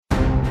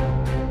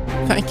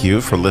Thank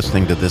you for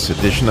listening to this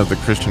edition of the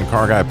Christian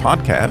Car Guy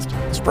podcast.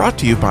 It's brought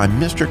to you by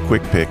Mr.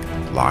 Quick Pick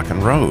Lock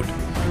and Road.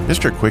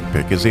 Mr. Quick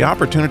Pick is the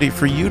opportunity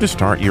for you to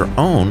start your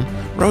own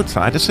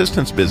roadside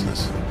assistance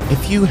business.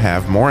 If you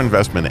have more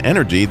investment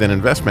energy than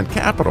investment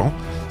capital,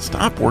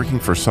 stop working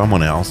for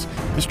someone else.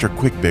 Mr.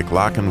 Quick Pick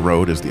Lock and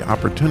Road is the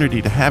opportunity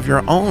to have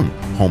your own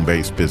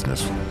home-based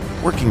business,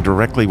 working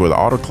directly with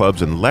auto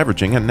clubs and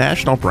leveraging a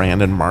national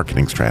brand and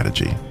marketing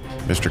strategy.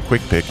 Mr.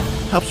 Quick Pick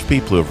helps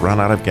people who have run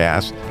out of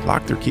gas,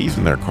 locked their keys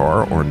in their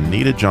car, or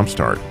need a jump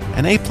start.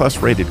 An A-plus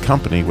rated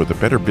company with the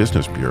Better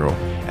Business Bureau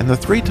and the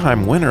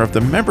 3-time winner of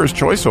the Members'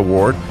 Choice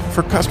Award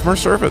for customer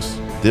service.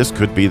 This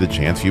could be the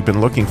chance you've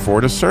been looking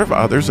for to serve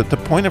others at the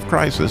point of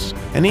crisis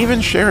and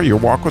even share your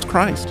walk with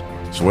Christ.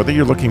 So whether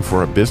you're looking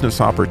for a business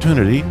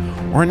opportunity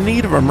or in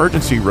need of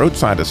emergency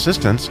roadside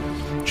assistance,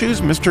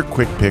 choose Mr.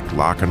 Quick Pick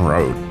Lock and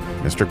Road.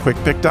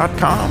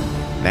 MrQuickPick.com.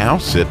 Now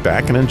sit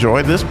back and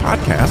enjoy this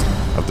podcast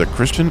of the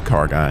Christian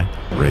Car Guy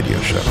Radio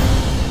Show.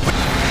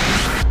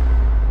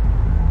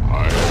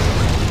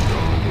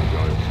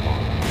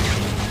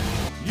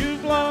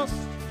 You've lost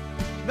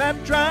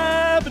that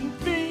driving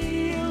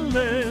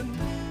feeling.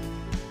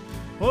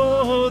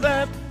 Oh,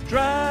 that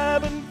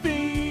driving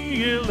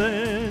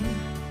feeling.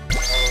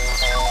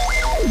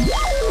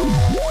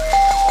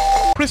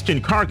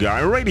 Christian Car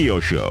Guy Radio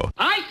Show.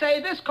 I say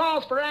this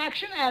calls for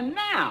action, and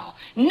now,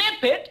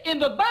 nip it in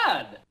the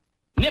bud.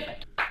 Nip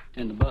it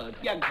in the bud.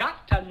 You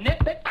got to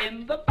nip it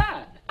in the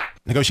bud.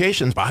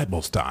 Negotiations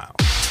Bible style.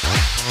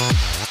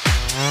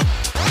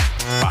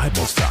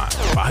 Bible style.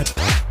 Bible.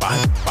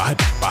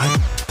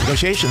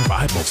 Negotiations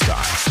Bible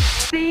style.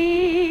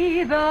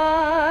 See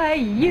the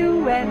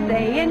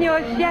USA in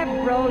your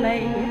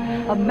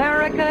Chevrolet.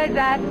 America's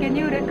asking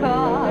you to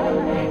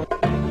call.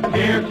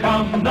 Here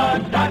come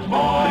the Dutch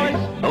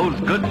boys Those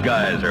good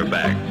guys are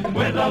back.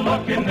 with a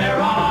look in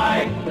their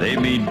eye. They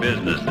mean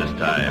business this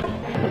time.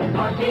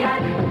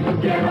 Pontiac,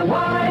 get a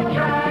white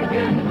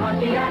dragon.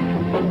 Pontiac,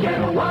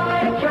 get a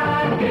white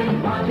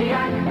dragon.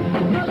 Pontiac,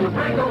 it's a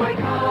breakaway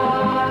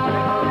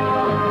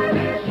car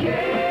this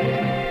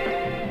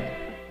year.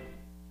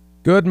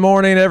 Good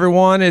morning,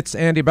 everyone. It's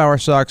Andy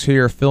Bowersox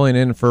here, filling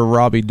in for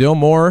Robbie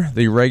Dillmore,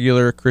 the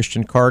regular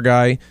Christian Car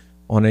Guy,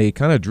 on a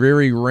kind of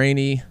dreary,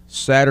 rainy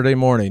Saturday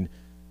morning.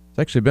 It's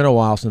actually been a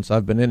while since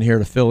I've been in here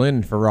to fill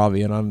in for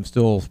Robbie, and I'm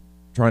still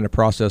trying to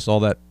process all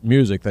that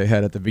music they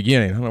had at the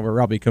beginning. I don't know where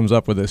Robbie comes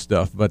up with this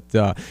stuff. But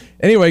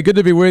anyway, good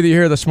to be with you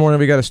here this morning.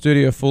 We got a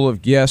studio full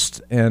of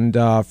guests, and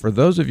for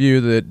those of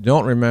you that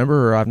don't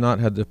remember or I've not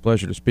had the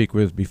pleasure to speak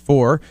with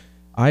before,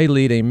 I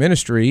lead a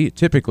ministry.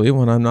 Typically,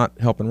 when I'm not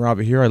helping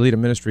Robbie here, I lead a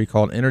ministry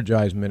called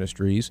Energize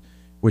Ministries,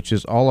 which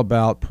is all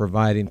about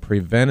providing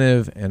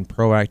preventive and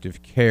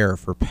proactive care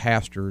for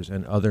pastors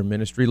and other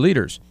ministry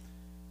leaders.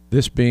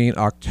 This being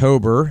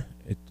October,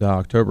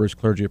 October is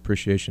Clergy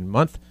Appreciation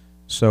Month,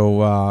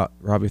 so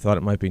Robbie thought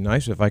it might be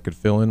nice if I could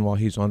fill in while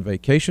he's on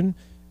vacation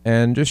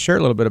and just share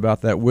a little bit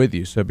about that with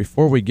you. So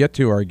before we get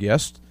to our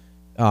guest,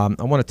 I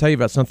want to tell you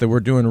about something we're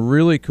doing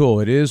really cool.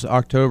 It is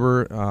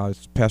October,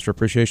 it's Pastor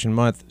Appreciation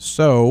Month,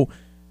 so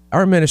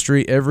our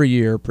ministry every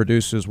year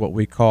produces what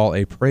we call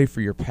a Pray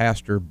for Your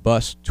Pastor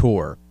bus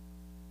tour.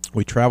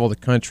 We travel the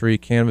country,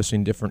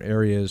 canvassing different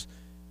areas,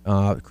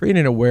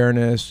 creating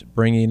awareness,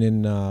 bringing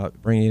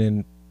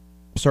in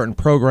certain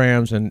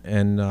programs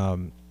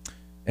and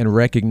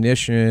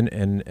recognition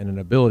and an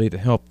ability to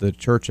help the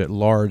church at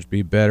large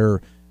be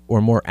better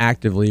or more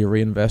actively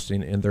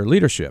reinvesting in their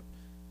leadership.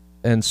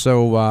 And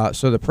so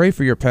the Pray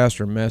for Your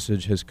Pastor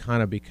message has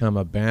kind of become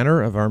a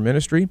banner of our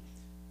ministry.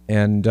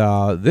 And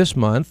this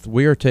month,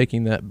 we are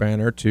taking that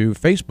banner to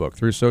Facebook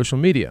through social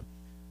media.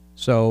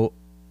 So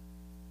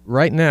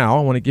right now,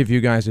 I want to give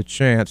you guys a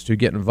chance to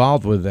get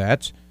involved with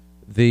that.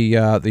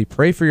 The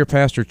Pray for Your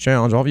Pastor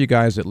challenge, all of you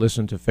guys that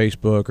listen to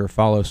Facebook or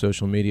follow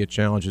social media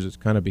challenges, it's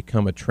kind of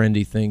become a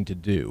trendy thing to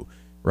do,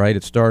 right?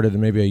 It started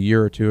maybe a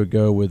year or two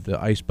ago with the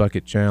Ice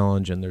Bucket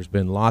Challenge, and there's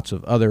been lots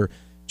of other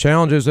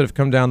challenges that have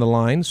come down the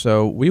line.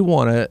 So we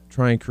want to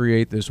try and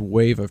create this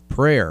wave of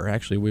prayer.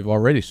 Actually, we've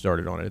already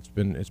started on it.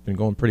 It's been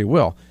going pretty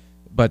well.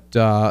 But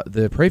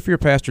the Pray for Your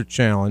Pastor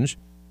challenge,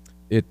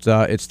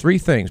 it's three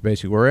things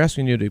basically. We're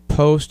asking you to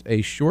post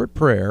a short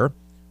prayer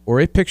or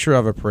a picture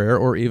of a prayer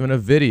or even a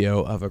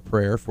video of a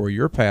prayer for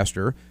your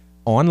pastor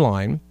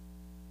online.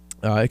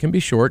 It can be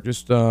short,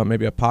 just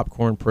maybe a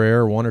popcorn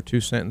prayer, 1 or 2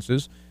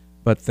 sentences.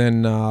 But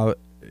then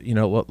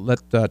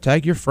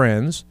tag your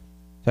friends.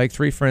 Tag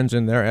 3 friends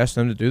in there, ask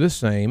them to do the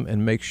same,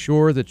 and make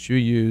sure that you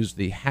use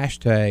the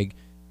hashtag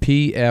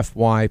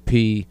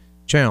PFYP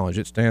challenge.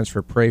 It stands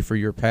for Pray for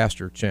Your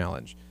Pastor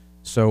Challenge.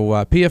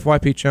 So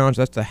PFYP challenge,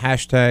 that's the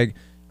hashtag.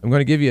 I'm going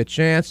to give you a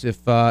chance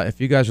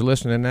if you guys are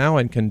listening now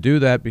and can do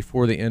that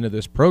before the end of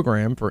this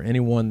program. For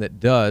anyone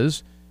that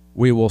does,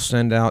 we will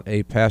send out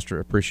a Pastor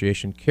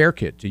Appreciation Care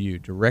Kit to you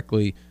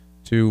directly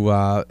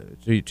to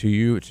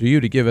you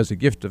to give as a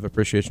gift of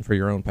appreciation for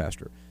your own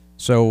pastor.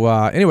 So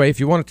anyway, if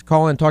you wanted to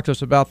call in and talk to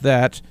us about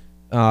that,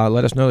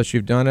 let us know that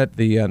you've done it.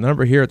 The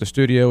number here at the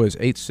studio is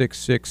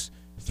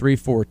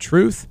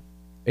 866-34-TRUTH,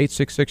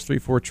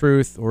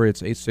 866-34-TRUTH, or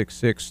it's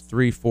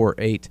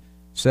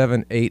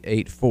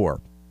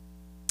 866-348-7884.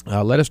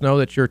 Let us know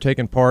that you're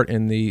taking part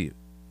in the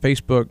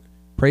Facebook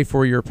Pray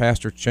for Your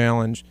Pastor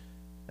Challenge,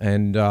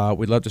 and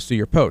we'd love to see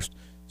your post.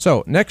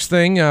 So next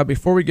thing,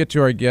 before we get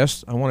to our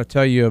guests, I want to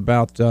tell you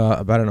about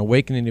an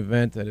awakening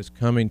event that is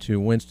coming to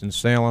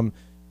Winston-Salem,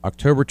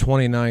 October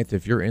 29th.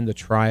 If you're in the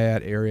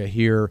Triad area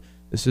here,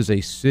 this is a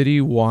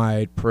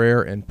citywide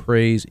prayer and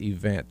praise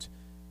event.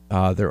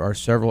 There are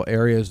several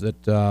areas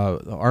that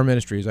our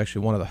ministry is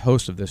actually one of the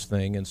hosts of this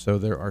thing, and so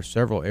there are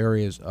several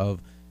areas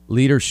of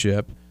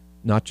leadership,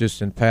 not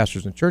just in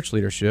pastors and church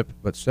leadership,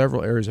 but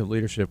several areas of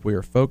leadership we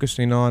are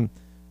focusing on.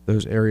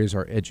 Those areas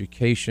are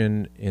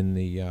education in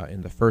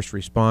the first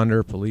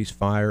responder, police,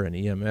 fire, and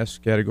EMS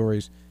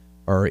categories,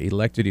 our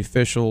elected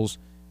officials,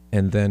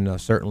 and then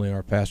certainly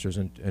our pastors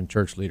and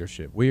church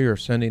leadership. We are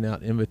sending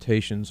out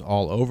invitations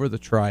all over the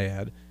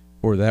Triad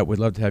for that. We'd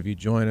love to have you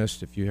join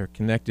us. If you are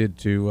connected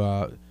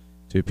to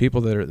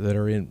people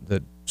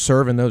that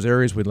serve in those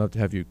areas, we'd love to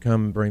have you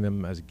come, bring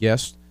them as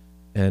guests.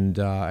 And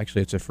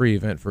actually, it's a free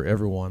event for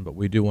everyone, but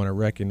we do want to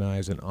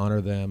recognize and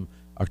honor them.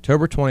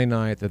 October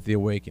 29th at the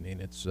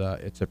Awakening. It's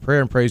a prayer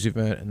and praise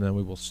event, and then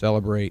we will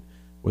celebrate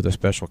with a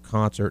special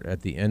concert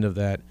at the end of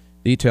that.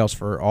 Details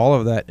for all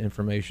of that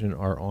information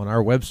are on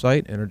our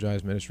website,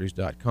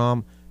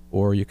 energizeministries.com,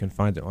 or you can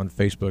find it on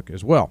Facebook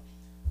as well.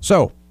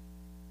 So,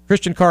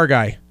 Christian Car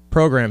Guy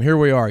program, here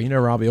we are. You know,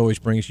 Robbie always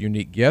brings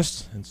unique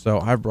guests, and so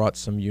I've brought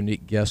some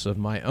unique guests of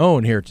my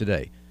own here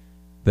today.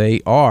 They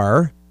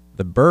are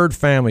the Bird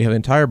family, the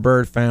entire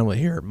Bird family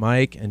here.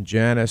 Mike and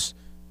Janice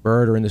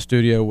Bird are in the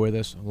studio with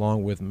us,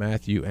 along with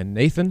Matthew and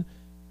Nathan,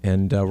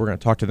 and we're going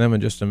to talk to them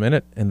in just a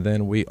minute. And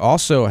then we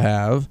also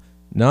have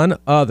none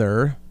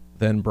other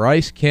than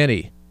Bryce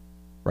Kenny.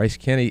 Bryce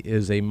Kenny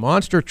is a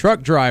monster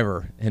truck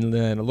driver, and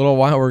then a little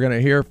while we're going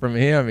to hear from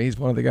him. He's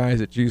one of the guys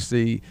that you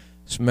see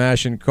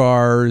smashing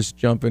cars,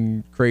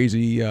 jumping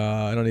crazy.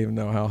 I don't even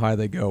know how high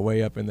they go,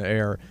 way up in the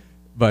air.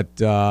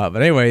 But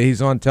anyway,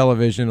 he's on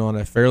television on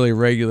a fairly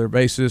regular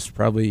basis,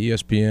 probably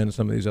ESPN,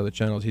 some of these other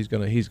channels. He's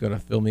gonna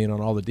fill me in on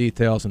all the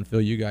details and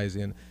fill you guys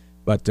in.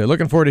 But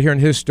looking forward to hearing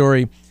his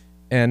story.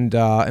 And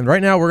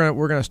right now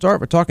we're gonna start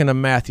by talking to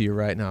Matthew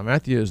right now.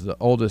 Matthew is the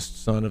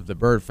oldest son of the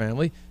Bird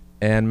family.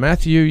 And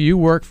Matthew, you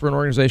work for an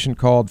organization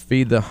called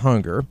Feed the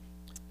Hunger.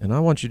 And I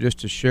want you just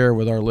to share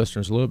with our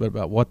listeners a little bit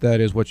about what that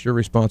is, what your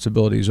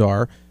responsibilities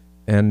are,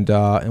 and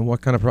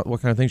what kind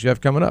of things you have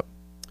coming up.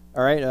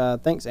 All right.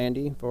 Thanks,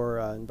 Andy, for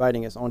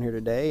inviting us on here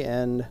today,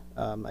 and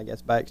I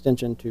guess by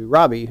extension to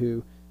Robbie,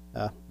 who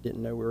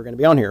didn't know we were going to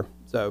be on here.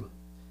 So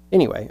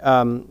anyway,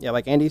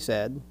 like Andy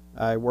said,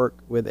 I work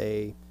with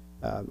a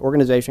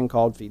organization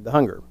called Feed the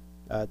Hunger.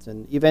 It's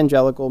an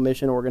evangelical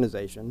mission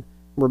organization.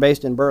 We're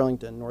based in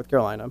Burlington, North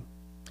Carolina,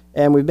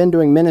 and we've been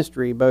doing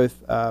ministry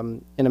both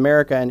in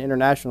America and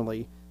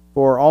internationally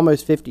for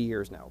almost 50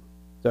 years now.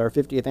 So our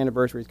 50th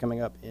anniversary is coming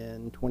up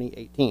in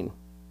 2018.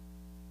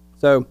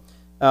 So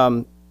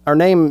our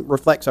name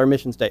reflects our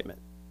mission statement.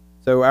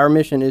 So our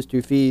mission is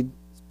to feed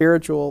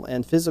spiritual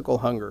and physical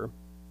hunger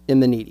in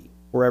the needy,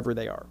 wherever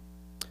they are.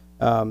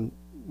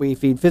 We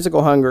feed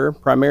physical hunger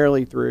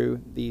primarily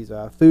through these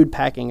food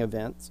packing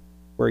events,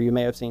 where you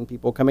may have seen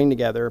people coming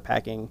together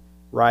packing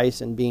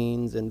rice and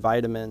beans and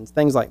vitamins,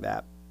 things like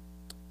that,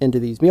 into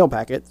these meal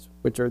packets,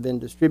 which are then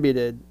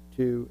distributed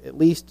to at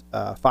least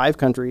 5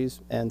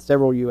 countries and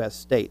several U.S.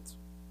 states.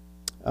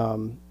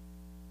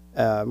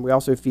 We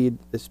also feed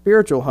the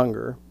spiritual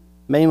hunger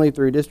mainly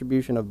through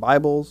distribution of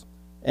Bibles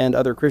and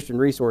other Christian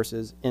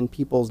resources in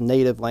people's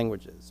native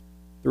languages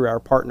through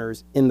our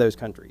partners in those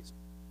countries.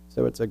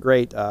 So it's a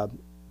great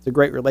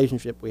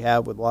relationship we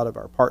have with a lot of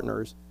our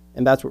partners,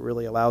 and that's what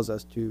really allows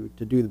us to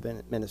do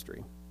the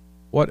ministry.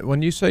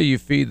 When you say you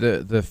feed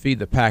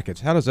the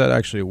packets, how does that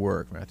actually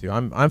work, Matthew?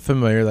 I'm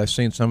familiar. I've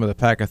seen some of the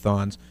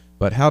packathons,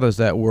 but how does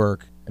that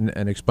work?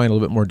 And explain a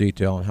little bit more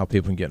detail on how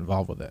people can get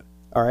involved with that.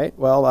 All right.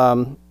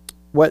 Well,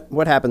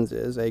 what happens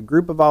is a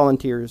group of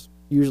volunteers,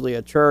 usually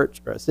a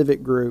church or a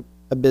civic group,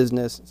 a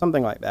business,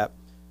 something like that,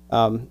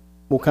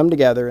 will come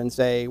together and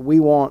say, we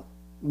want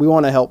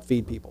to help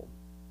feed people.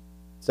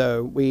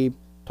 So we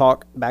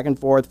talk back and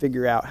forth,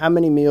 figure out how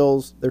many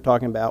meals they're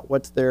talking about,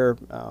 what's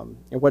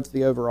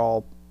the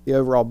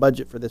overall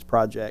budget for this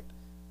project,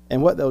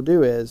 and what they'll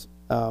do is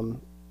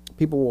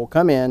people will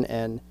come in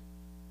and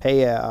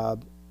pay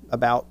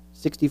about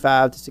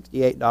 $65 to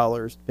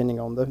 $68, depending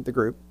on the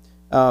group.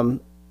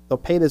 They'll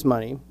pay this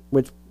money,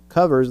 which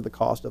covers the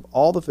cost of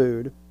all the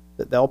food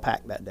that they'll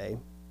pack that day,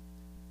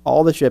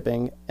 all the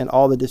shipping, and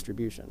all the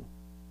distribution.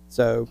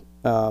 So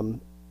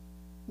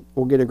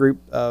we'll get a group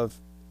of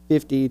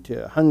 50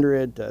 to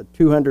 100 to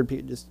 200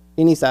 people, just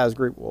any size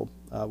group will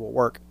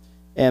work.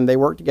 And they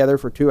work together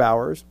for 2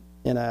 hours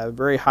in a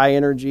very high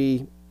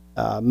energy,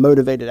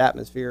 motivated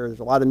atmosphere. There's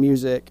a lot of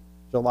music,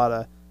 there's a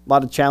lot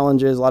of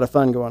challenges, a lot of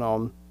fun going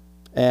on.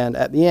 And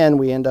at the end,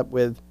 we end up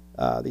with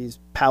these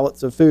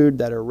pallets of food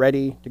that are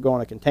ready to go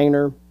on a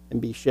container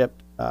and be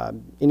shipped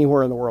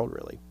anywhere in the world,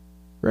 really.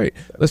 Great.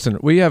 Listen,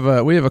 we have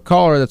a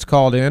caller that's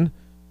called in.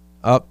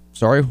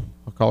 Sorry,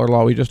 caller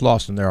law. We just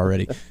lost him there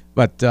already.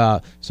 But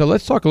so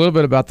let's talk a little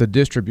bit about the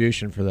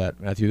distribution for that,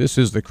 Matthew. This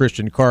is the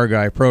Christian Car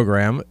Guy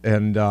program,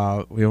 and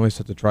we always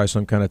have to try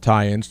some kind of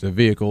tie-ins to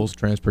vehicles,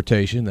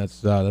 transportation.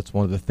 That's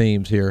one of the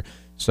themes here.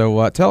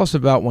 So tell us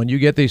about when you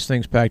get these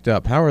things packed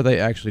up, how are they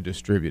actually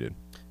distributed?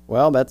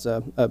 Well, that's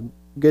a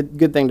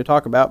good thing to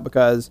talk about,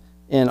 because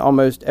in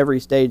almost every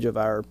stage of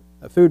our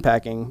food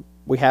packing,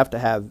 we have to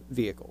have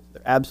vehicles.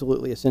 They're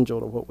absolutely essential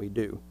to what we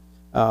do.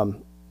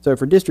 So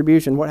for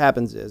distribution, what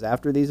happens is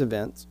after these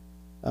events,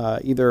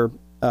 either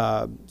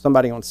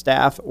somebody on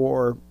staff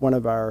or one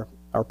of our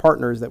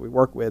partners that we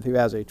work with who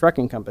has a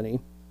trucking company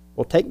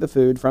will take the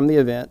food from the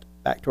event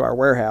back to our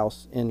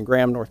warehouse in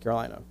Graham, North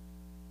Carolina.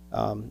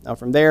 Now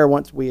from there,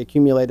 once we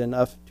accumulate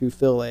enough to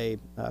fill a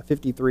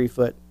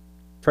 53-foot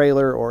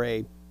trailer or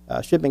a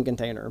shipping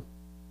container,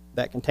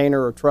 that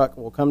container or truck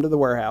will come to the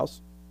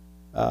warehouse.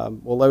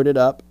 We'll load it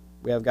up.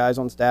 We have guys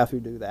on staff who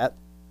do that.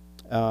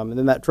 And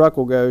then that truck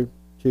will go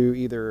to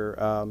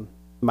either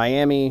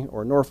Miami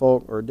or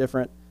Norfolk or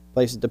different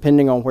places,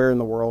 depending on where in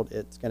the world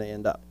it's going to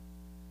end up.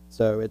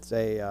 So it's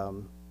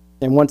and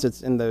once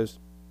it's in those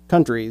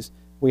countries,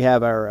 we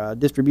have our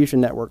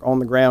distribution network on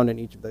the ground in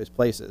each of those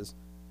places.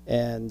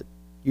 And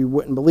you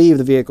wouldn't believe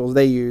the vehicles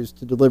they use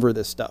to deliver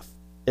this stuff.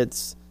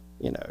 It's,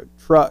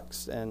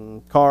 trucks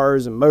and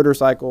cars and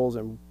motorcycles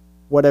and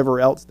whatever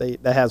else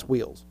that has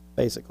wheels,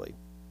 basically.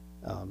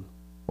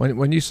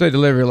 When you say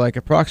delivery, like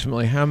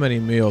approximately how many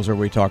meals are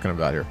we talking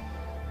about here?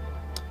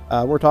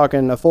 We're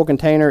talking a full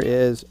container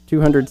is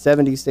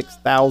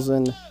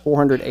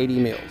 276,480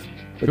 meals.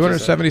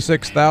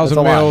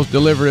 276,000 meals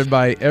delivered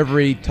by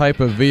every type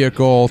of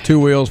vehicle: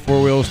 2 wheels,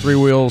 4 wheels, 3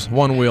 wheels,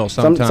 1 wheel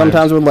sometimes.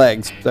 Sometimes with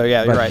legs. So,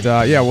 yeah, you're right.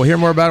 We'll hear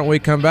more about it when we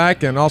come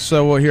back. And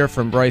also we'll hear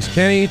from Bryce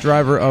Kenny,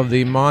 driver of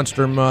the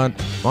Monster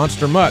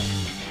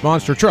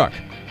Truck.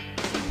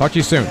 Talk to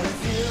you soon.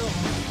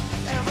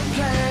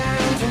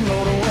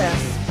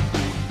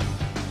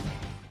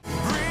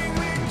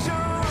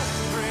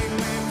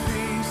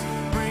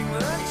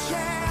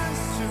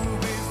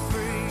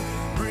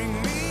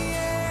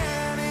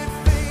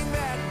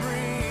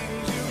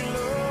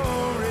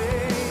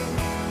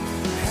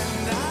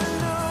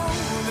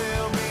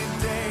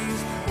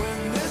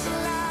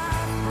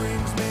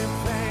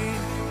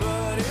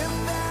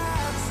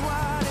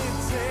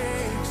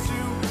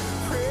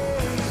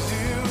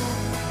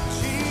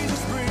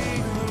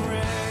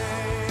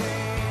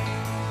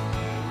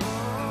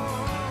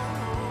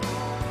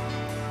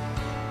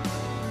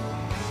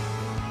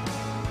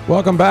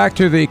 Welcome back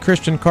to the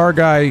Christian Car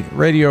Guy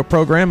radio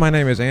program. My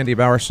name is Andy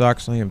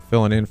Bowersox. I am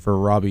filling in for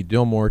Robbie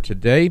Dillmore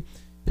today.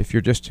 If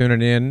you're just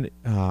tuning in,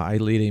 I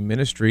lead a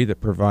ministry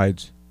that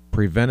provides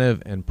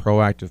preventive and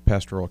proactive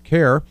pastoral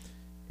care,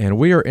 and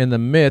we are in the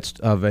midst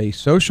of a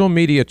social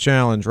media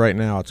challenge right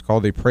now. It's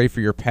called the Pray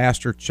for Your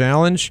Pastor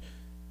Challenge.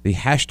 The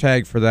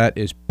hashtag for that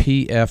is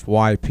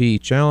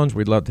PFYP Challenge.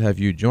 We'd love to have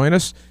you join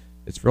us.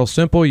 It's real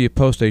simple. You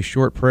post a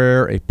short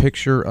prayer, a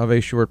picture of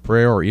a short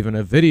prayer, or even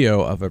a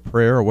video of a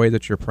prayer, a way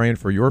that you're praying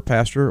for your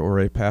pastor or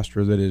a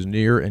pastor that is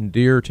near and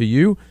dear to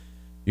you.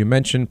 You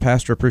mention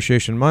Pastor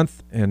Appreciation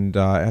Month and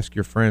ask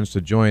your friends to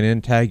join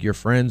in. Tag your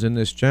friends in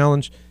this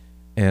challenge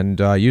and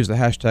use the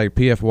hashtag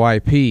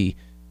PFYP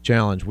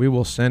Challenge. We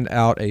will send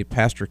out a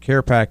pastor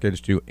care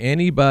package to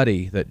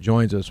anybody that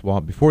joins us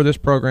before this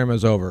program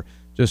is over.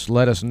 Just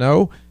let us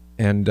know,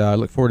 and I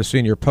look forward to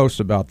seeing your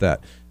posts about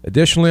that.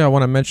 Additionally, I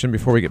want to mention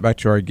before we get back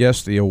to our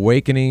guests, the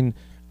Awakening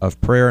of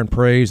Prayer and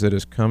Praise that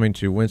is coming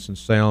to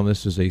Winston-Salem.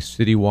 This is a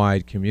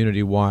citywide,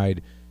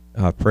 community-wide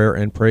prayer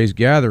and praise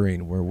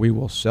gathering where we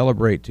will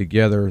celebrate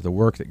together the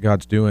work that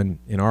God's doing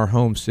in our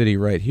home city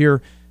right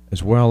here,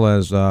 as well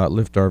as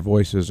lift our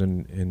voices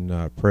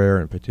in prayer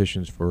and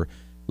petitions for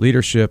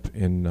leadership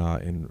in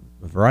a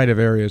variety of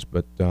areas,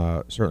 but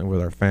certainly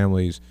with our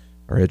families,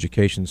 our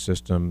education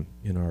system,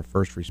 in our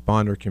first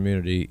responder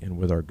community, and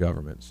with our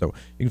government. So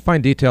you can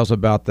find details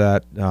about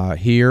that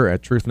here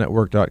at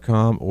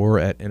truthnetwork.com or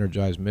at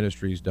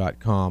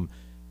energizeministries.com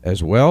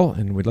as well,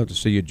 and we'd love to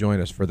see you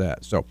join us for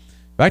that. So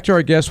back to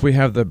our guests, we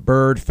have the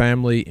Bird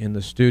family in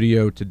the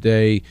studio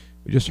today.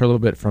 We just heard a little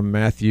bit from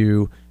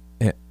Matthew,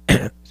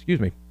 excuse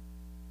me,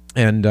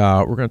 and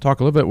we're going to talk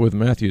a little bit with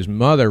Matthew's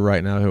mother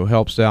right now, who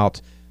helps out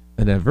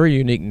in a very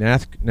unique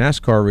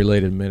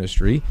NASCAR-related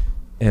ministry.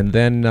 And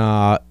then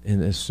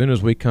and as soon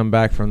as we come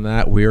back from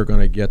that, we are going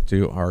to get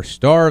to our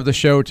star of the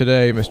show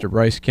today, Mr.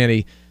 Bryce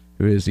Kenny,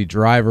 who is the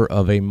driver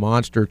of a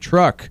monster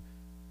truck,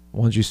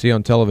 ones you see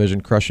on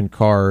television crushing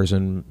cars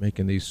and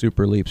making these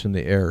super leaps in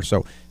the air.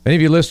 So if any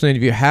of you listening,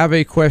 if you have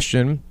a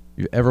question,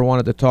 if you ever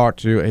wanted to talk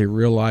to a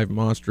real-life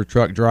monster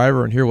truck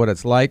driver and hear what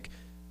it's like,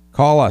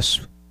 call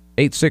us,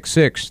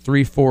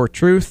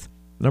 866-34-TRUTH.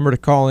 Number to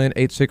call in,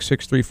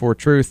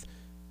 866-34-TRUTH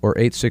or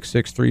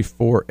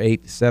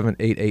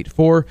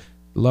 866-348-7884.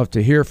 Love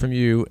to hear from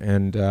you,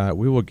 and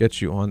we will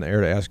get you on the air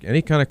to ask any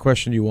kind of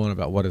question you want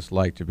about what it's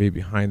like to be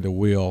behind the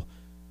wheel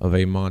of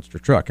a monster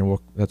truck. And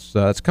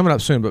that's coming up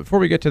soon. But before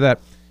we get to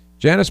that,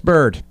 Janice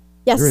Bird,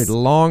 Yes. You're a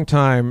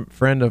longtime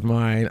friend of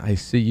mine. I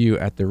see you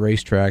at the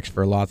racetracks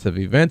for lots of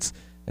events.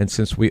 And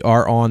since we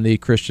are on the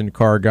Christian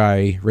Car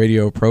Guy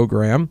radio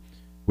program,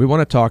 we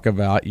want to talk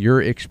about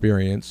your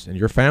experience and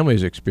your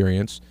family's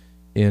experience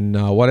in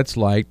what it's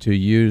like to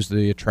use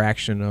the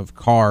attraction of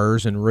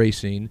cars and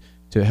racing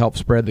to help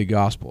spread the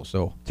gospel.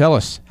 So tell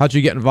us, how'd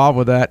you get involved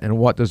with that, and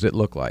what does it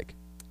look like?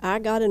 I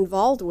got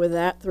involved with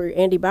that through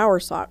Andy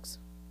Bowersox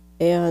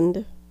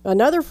and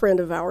another friend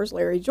of ours,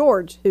 Larry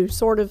George, who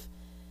sort of,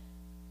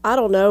 I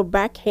don't know,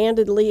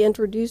 backhandedly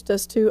introduced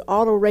us to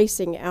Auto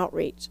Racing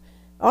Outreach.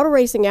 Auto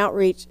Racing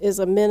Outreach is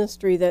a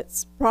ministry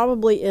that's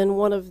probably in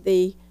one of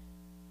the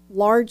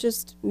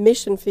largest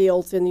mission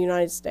fields in the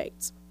United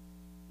States.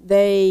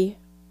 They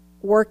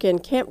work in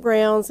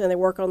campgrounds and they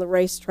work on the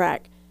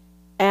racetrack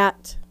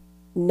at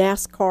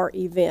NASCAR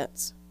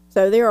events.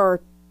 So there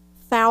are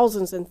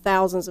thousands and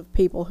thousands of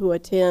people who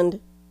attend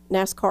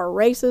NASCAR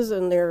races,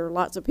 and there are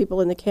lots of people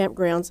in the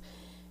campgrounds.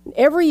 And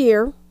every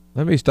year...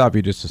 Let me stop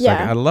you just a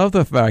second. I love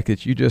the fact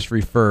that you just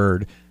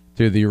referred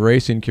to the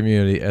racing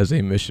community as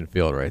a mission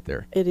field right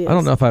there. It is. I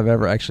don't know if I've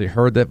ever actually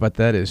heard that, but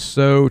that is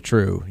so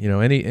true. You know,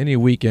 any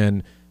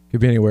weekend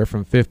could be anywhere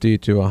from 50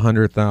 to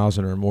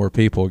 100,000 or more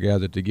people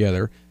gathered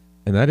together,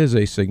 and that is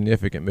a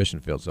significant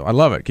mission field. So I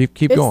love it.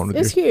 Keep going.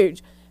 It's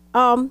huge.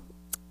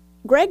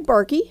 Greg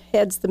Berkey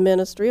heads the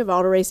ministry of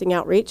Auto Racing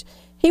Outreach.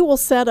 He will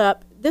set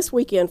up this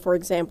weekend, for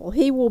example.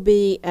 He will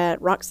be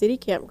at Rock City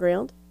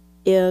Campground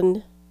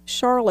in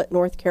Charlotte,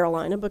 North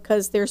Carolina,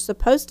 because there's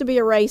supposed to be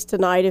a race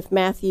tonight if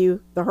the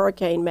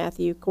Hurricane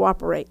Matthew,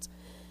 cooperates.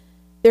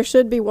 There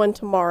should be one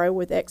tomorrow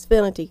with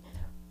Xfinity.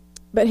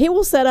 But he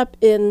will set up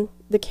in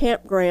the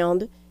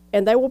campground,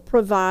 and they will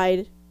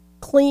provide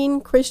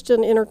clean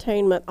Christian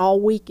entertainment all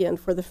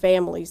weekend for the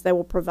families. They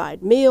will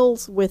provide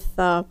meals with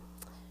the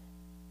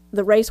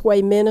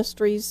Raceway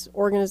Ministries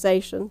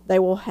organization. They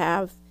will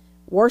have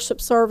worship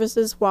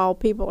services while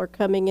people are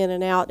coming in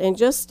and out. And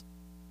just,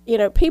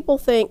 people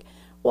think,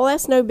 well,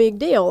 that's no big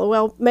deal.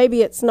 Well,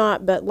 maybe it's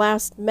not, but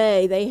last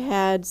May they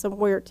had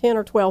somewhere 10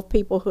 or 12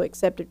 people who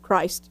accepted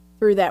Christ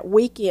through that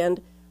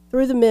weekend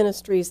through the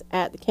ministries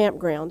at the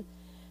campground.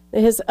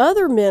 His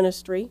other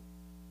ministry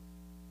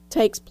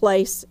takes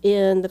place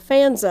in the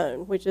Fan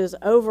Zone, which is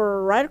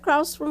over right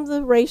across from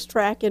the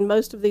racetrack in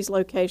most of these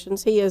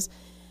locations. He is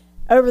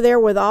over there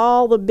with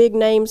all the big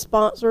name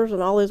sponsors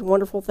and all those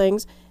wonderful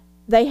things.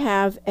 They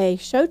have a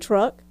show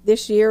truck.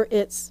 This year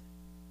it's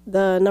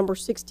the number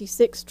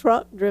 66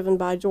 truck driven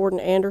by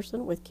Jordan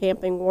Anderson with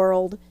Camping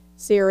World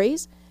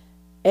Series.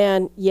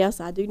 And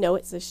yes, I do know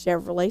it's a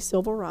Chevrolet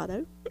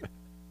Silverado.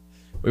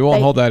 We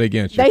won't hold that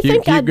against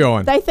you. Keep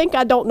going. They think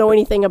I don't know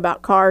anything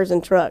about cars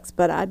and trucks,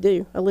 but I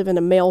do. I live in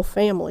a male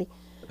family.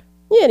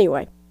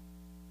 Anyway,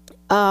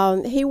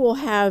 he will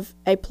have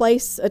a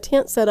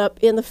tent set up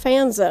in the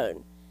Fan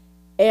Zone.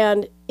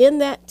 And in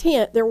that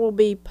tent, there will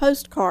be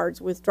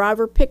postcards with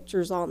driver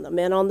pictures on them.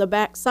 And on the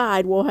back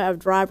side, we'll have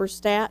driver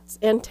stats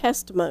and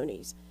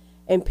testimonies.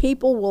 And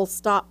people will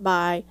stop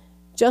by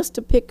just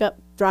to pick up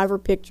driver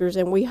pictures.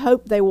 And we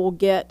hope they will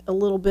get a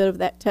little bit of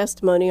that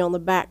testimony on the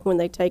back when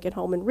they take it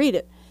home and read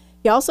it.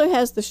 He also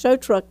has the show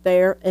truck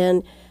there.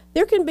 And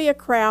there can be a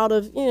crowd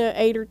of,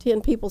 8 or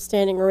 10 people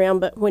standing around.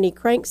 But when he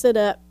cranks it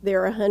up,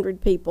 there are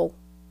 100 people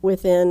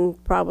within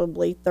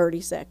probably 30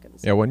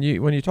 seconds. Yeah, when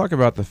you talk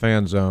about the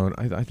Fan Zone,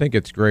 I think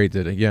it's great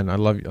that, again, I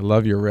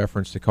love your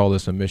reference to call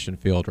this a mission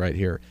field right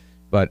here.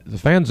 But the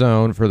Fan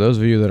Zone, for those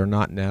of you that are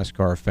not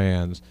NASCAR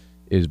fans,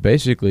 is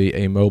basically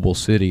a mobile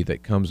city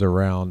that comes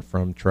around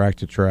from track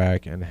to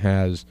track and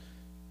has,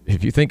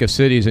 if you think of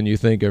cities and you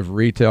think of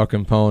retail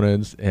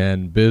components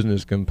and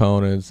business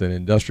components and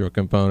industrial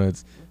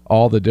components,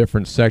 all the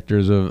different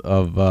sectors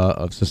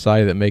of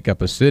society that make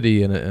up a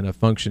city and a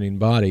functioning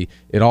body,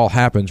 it all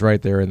happens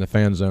right there in the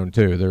Fan Zone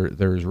too.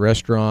 There's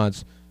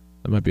restaurants,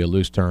 that might be a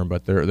loose term,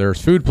 but there's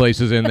food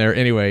places in there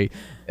anyway,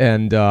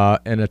 and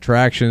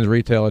attractions,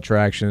 retail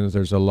attractions.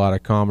 There's a lot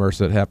of commerce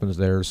that happens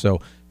there.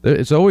 So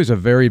it's always a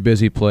very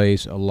busy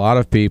place, a lot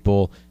of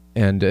people,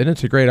 and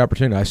it's a great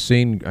opportunity. I've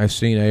seen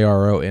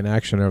ARO in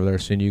action over there,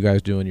 seen you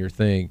guys doing your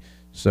thing.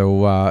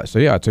 So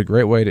yeah, it's a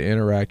great way to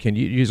interact.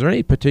 Is there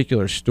any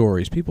particular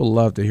stories? People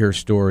love to hear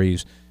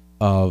stories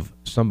of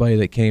somebody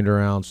that came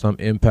around, some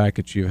impact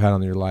that you've had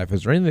on your life.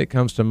 Is there anything that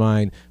comes to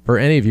mind for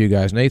any of you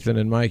guys? Nathan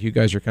and Mike, you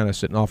guys are kind of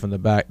sitting off in the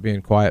back,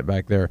 being quiet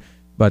back there.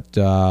 But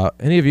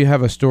any of you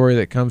have a story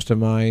that comes to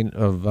mind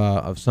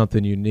of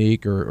something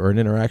unique or an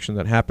interaction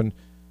that happened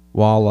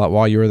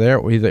while you were there,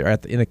 either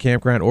in the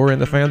campground or in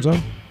the Fan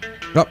Zone?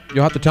 Oh,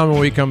 you'll have to tell me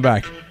when we come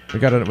back. We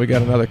got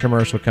another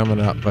commercial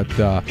coming up, but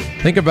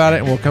think about it,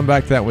 and we'll come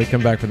back to that when we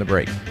come back from the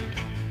break.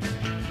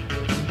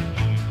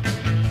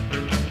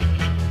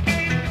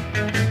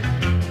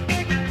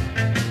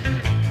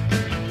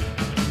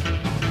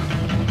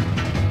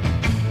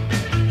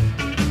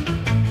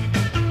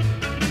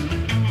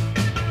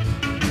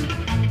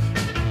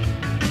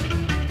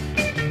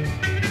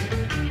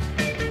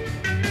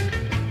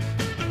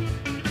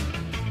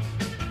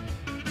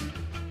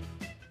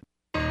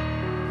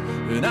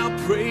 And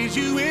I'll praise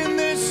you in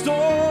this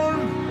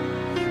storm.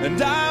 and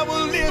I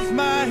will lift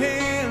my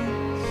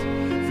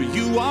hands, for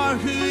you are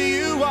who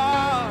you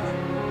are,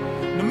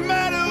 no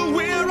matter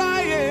where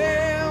I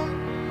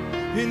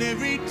am, in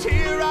every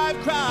tear I've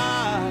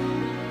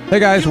cried. Hey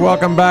guys,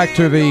 welcome back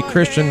to the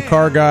Christian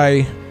Car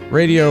Guy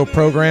radio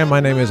program. My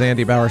name is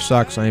Andy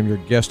Bowersox. I am your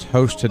guest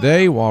host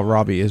today while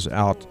Robbie is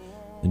out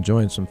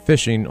enjoying some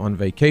fishing on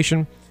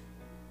vacation.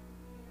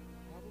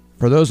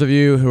 For those of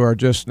you who are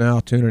just now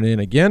tuning in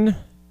again,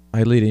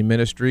 I lead a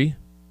ministry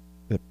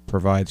that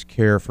provides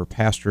care for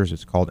pastors.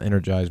 It's called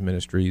Energize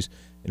Ministries,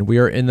 and we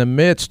are in the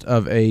midst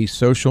of a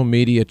social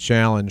media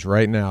challenge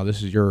right now.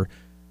 This is your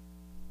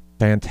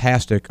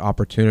fantastic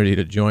opportunity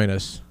to join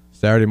us.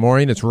 Saturday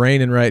morning, it's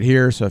raining right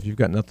here, so if you've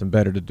got nothing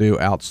better to do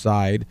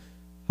outside,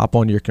 hop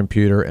on your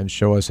computer and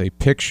show us a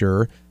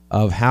picture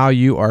of how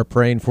you are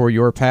praying for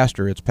your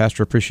pastor. It's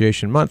Pastor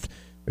Appreciation Month.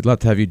 We'd love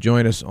to have you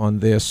join us on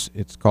this.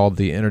 It's called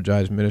the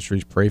Energize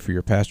Ministries Pray for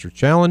Your Pastor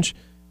Challenge.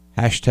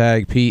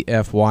 Hashtag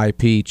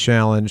PFYP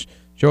Challenge.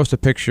 Show us a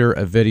picture,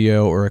 a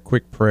video, or a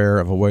quick prayer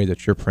of a way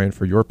that you're praying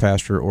for your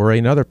pastor or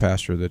another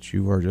pastor that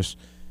you are just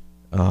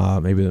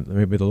maybe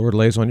the Lord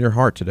lays on your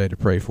heart today to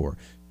pray for.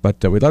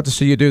 But we'd love to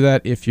see you do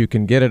that. If you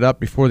can get it up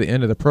before the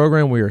end of the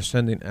program, we are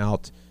sending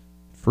out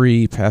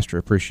free Pastor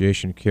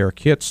Appreciation Care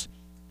kits.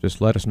 Just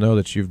let us know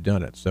that you've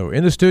done it. So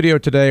in the studio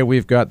today,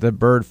 we've got the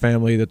Bird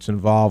family that's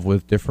involved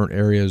with different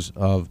areas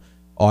of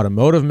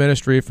automotive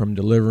ministry, from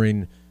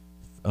delivering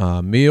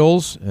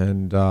meals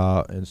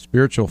and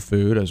spiritual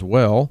food as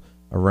well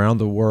around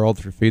the world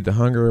through Feed the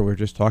Hunger. We're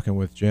just talking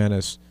with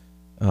Janice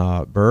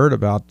Bird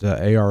about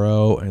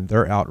ARO and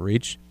their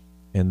outreach.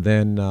 And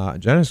then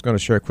Janice is going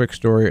to share a quick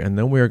story, and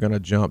then we are going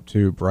to jump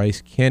to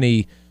Bryce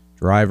Kenny,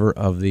 driver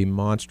of the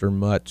Monster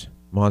Mutt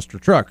monster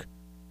truck.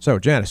 So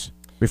Janice,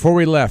 before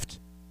we left,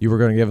 you were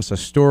going to give us a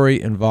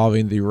story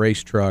involving the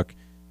race truck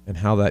and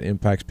how that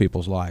impacts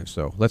people's lives.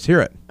 So let's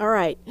hear it. All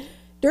right.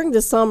 During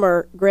the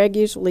summer, Greg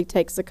usually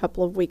takes a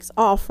couple of weeks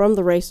off from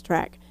the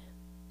racetrack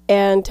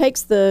and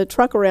takes the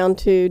truck around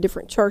to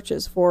different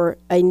churches for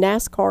a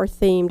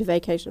NASCAR-themed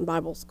vacation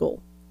Bible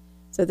school.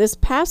 So this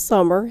past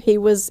summer, he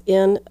was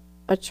in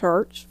a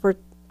church for,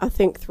 I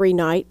think, 3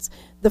 nights.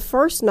 The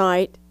first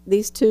night,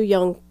 these 2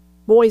 young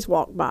boys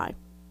walked by.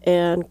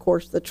 And, of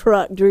course, the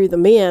truck drew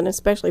them in,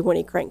 especially when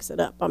he cranks it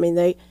up. I mean,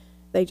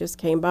 they just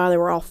came by. They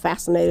were all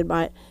fascinated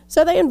by it.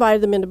 So they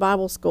invited them into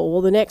Bible school.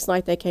 Well, the next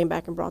night they came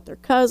back and brought their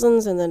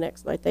cousins, and the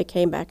next night they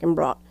came back and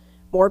brought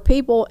more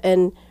people.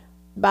 And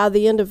by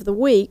the end of the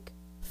week,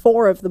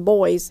 4 of the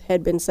boys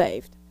had been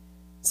saved.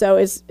 So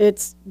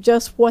it's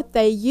just what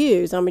they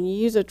use. I mean, you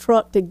use a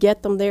truck to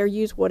get them there,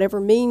 use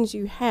whatever means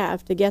you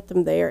have to get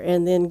them there,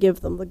 and then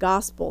give them the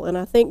gospel. And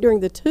I think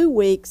during the 2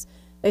 weeks,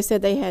 they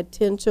said they had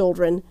 10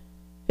 children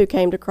who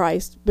came to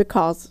Christ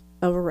because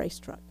of a race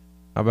truck.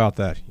 How about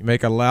that? You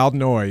make a loud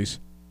noise.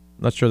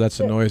 I'm not sure that's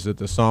the noise that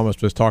the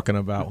psalmist was talking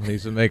about when he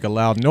said make a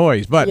loud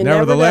noise, but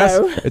nevertheless,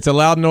 it's a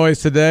loud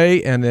noise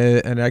today, and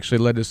actually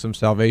led to some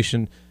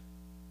salvation,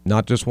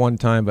 not just one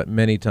time, but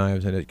many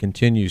times, and it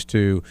continues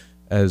to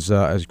as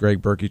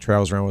Greg Berkey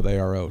travels around with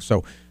ARO.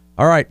 So,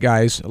 all right,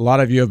 guys, a lot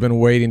of you have been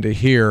waiting to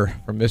hear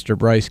from Mr.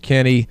 Bryce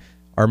Kenny,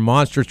 our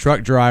monster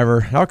truck driver.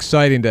 How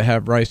exciting to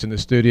have Bryce in the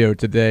studio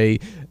today.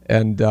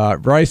 And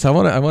Bryce, I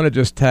want to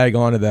just tag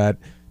on to that.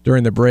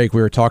 During the break,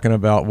 we were talking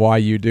about why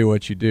you do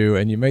what you do,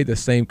 and you made the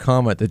same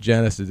comment that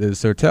Janice did.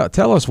 So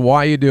tell us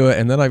why you do it,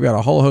 and then I've got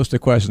a whole host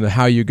of questions of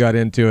how you got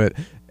into it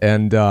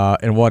and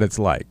what it's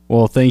like.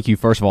 Well, thank you,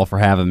 first of all, for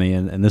having me,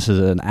 and this is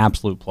an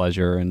absolute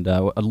pleasure. And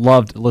I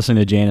loved listening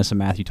to Janice and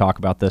Matthew talk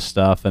about this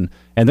stuff, and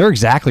they're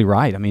exactly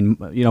right. I mean,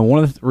 you know,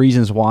 one of the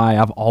reasons why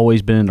I've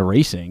always been into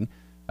racing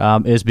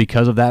is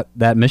because of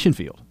that mission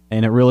field.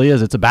 And it really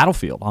is. It's a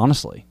battlefield,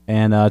 honestly.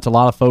 And it's a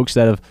lot of folks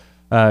that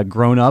have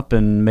grown up,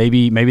 and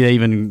maybe they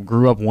even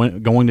grew up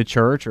going to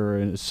church, or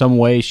in some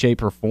way,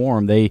 shape, or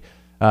form. A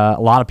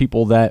lot of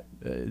people that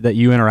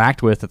you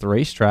interact with at the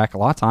racetrack, a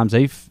lot of times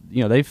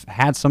they've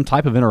had some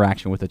type of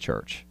interaction with the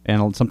church,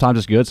 and sometimes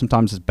it's good,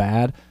 sometimes it's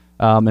bad.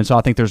 And so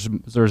I think there's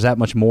that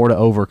much more to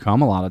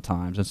overcome a lot of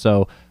times. And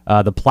so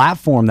the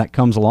platform that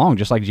comes along,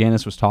 just like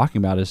Janice was talking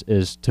about,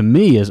 is to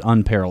me is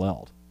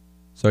unparalleled.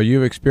 So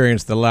you've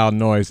experienced the loud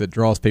noise that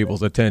draws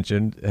people's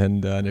attention,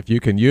 and if you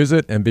can use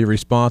it and be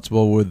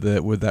responsible with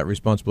that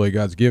responsibility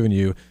God's given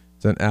you,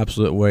 it's an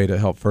absolute way to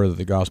help further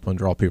the gospel and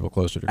draw people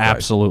closer to Christ.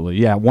 Absolutely,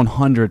 yeah,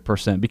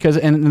 100%. Because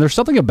and there's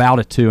something about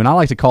it too, and I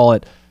like to call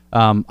it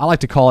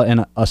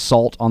an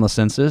assault on the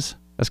senses.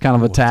 That's kind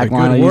of a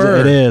tagline.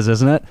 It is,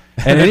 isn't it?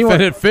 And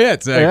it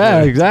fits. Actually.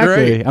 Yeah,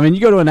 exactly. Great. I mean,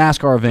 you go to a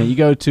NASCAR event, you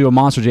go to a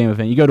Monster Jam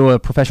event, you go to a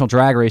professional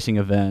drag racing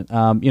event.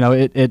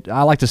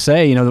 I like to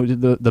say,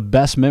 the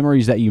best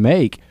memories that you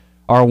make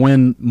are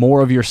when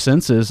more of your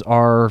senses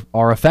are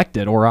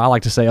affected, or I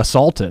like to say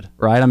assaulted.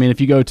 Right? I mean, if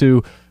you go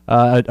to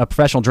a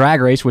professional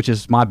drag race, which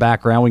is my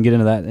background, we can get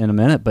into that in a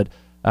minute, but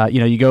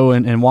you go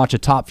and watch a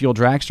top fuel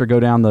dragster go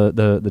down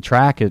the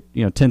track at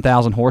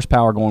 10,000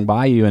 horsepower going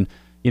by you, and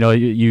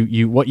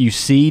you what you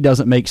see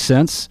doesn't make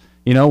sense.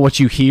 What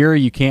you hear,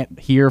 you can't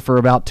hear for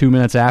about 2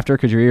 minutes after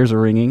because your ears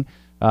are ringing.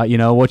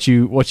 What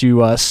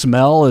you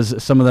smell is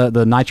some of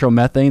the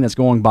nitromethane that's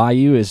going by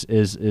you is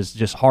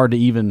just hard to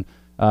even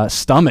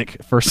stomach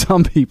for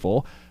some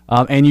people.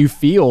 And you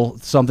feel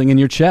something in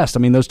your chest. I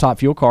mean, those Top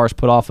Fuel cars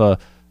put off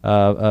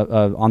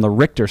on the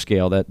Richter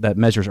scale that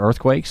measures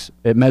earthquakes.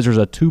 It measures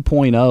a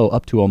 2.0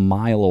 up to a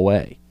mile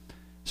away.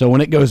 So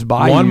when it goes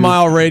by 1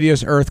 mile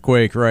radius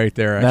earthquake right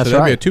there. Actually, that's that'd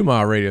right. be a 2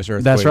 mile radius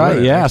earthquake. That's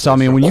right. Yeah. So I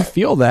mean, when you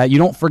feel that, you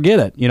don't forget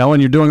it.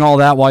 And you're doing all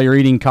that while you're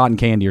eating cotton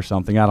candy or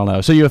something. I don't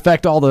know. So you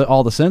affect all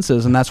the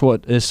senses, and that's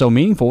what is so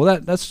meaningful.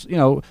 That's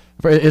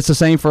it's the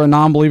same for a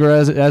non-believer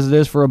as it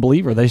is for a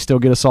believer. They still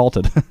get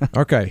assaulted.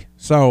 Okay.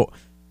 So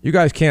you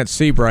guys can't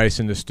see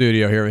Bryce in the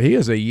studio here. He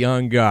is a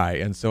young guy,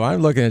 and so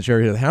I'm looking at you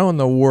here. How in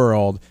the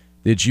world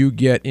did you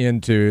get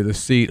into the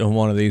seat of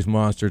one of these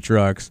monster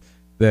trucks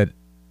that?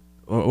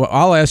 Well,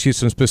 I'll ask you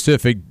some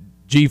specific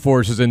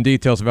G-forces and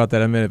details about that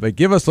in a minute, but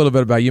give us a little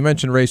bit about, you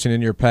mentioned racing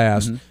in your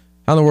past. Mm-hmm.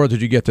 How in the world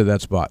did you get to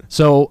that spot?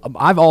 So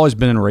I've always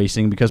been in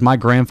racing because my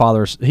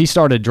grandfather, he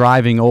started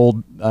driving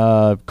old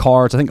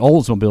cars, I think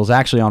Oldsmobiles,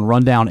 actually on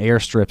rundown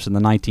airstrips in the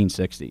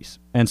 1960s.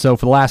 And so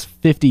for the last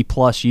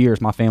 50-plus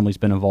years, my family's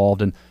been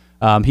involved. And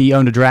he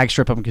owned a drag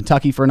strip up in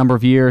Kentucky for a number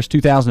of years.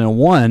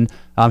 2001,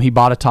 he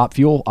bought a Top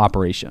Fuel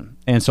operation.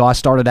 And so I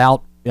started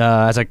out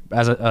as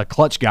a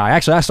clutch guy.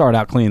 Actually, I started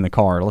out cleaning the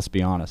car, let's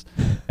be honest.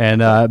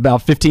 And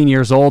about 15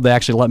 years old, they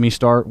actually let me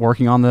start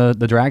working on the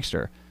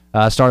dragster.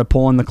 Started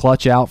pulling the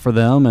clutch out for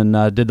them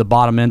and did the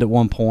bottom end at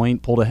one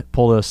point,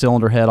 pulled a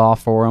cylinder head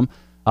off for him.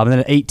 And then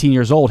at 18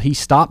 years old, he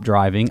stopped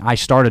driving. I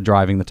started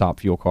driving the Top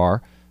Fuel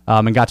car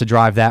and got to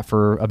drive that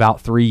for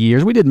about 3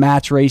 years. We did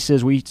match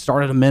races. We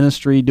started a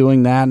ministry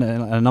doing that and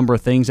a number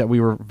of things that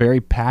we were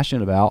very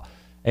passionate about.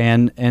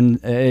 And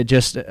it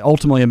just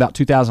ultimately about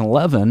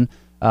 2011,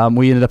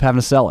 we ended up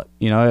having to sell it.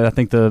 I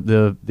think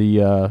the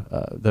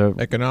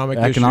economic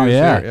issues.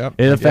 Yeah, Yep,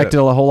 it affected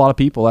a whole lot of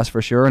people, that's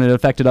for sure, and it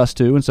affected us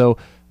too. And so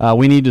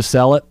we needed to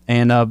sell it.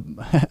 And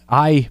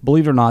I,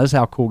 believe it or not, this is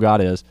how cool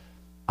God is.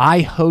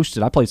 I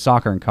played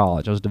soccer in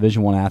college. I was a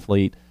Division I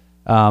athlete,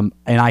 and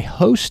I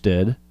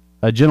hosted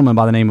a gentleman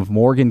by the name of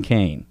Morgan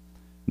Kane.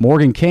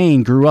 Morgan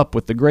Kane grew up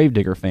with the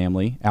Gravedigger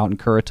family out in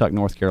Currituck,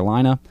 North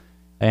Carolina.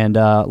 And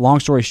long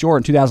story short,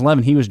 in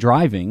 2011, he was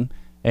driving.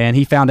 And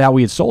he found out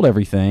we had sold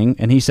everything,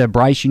 and he said,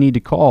 Bryce, you need to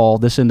call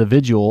this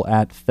individual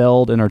at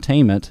Feld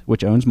Entertainment,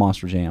 which owns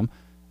Monster Jam,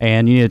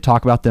 and you need to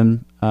talk about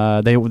them.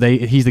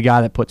 He's the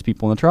guy that puts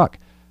people in the truck.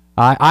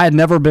 I had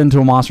never been to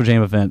a Monster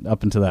Jam event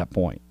up until that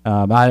point.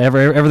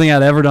 Everything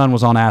I'd ever done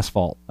was on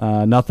asphalt.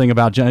 Nothing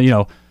about jumping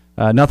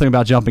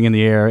in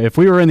the air. If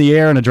we were in the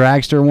air in a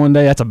dragster one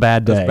day, that's a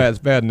bad day. That's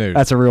bad news.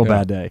 That's a real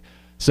bad day.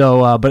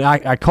 So, but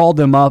I called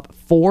them up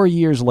 4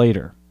 years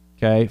later.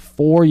 Okay,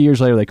 4 years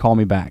later, they called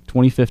me back,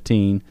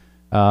 2015,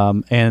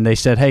 and they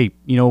said, hey,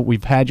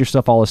 we've had your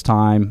stuff all this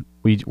time.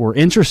 We're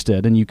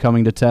interested in you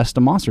coming to test a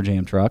Monster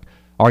Jam truck.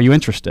 Are you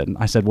interested? And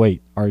I said,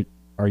 wait, are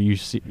you?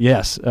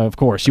 Yes, of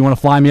course. You want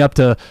to fly me up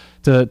to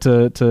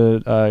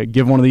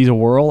give one of these a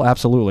whirl?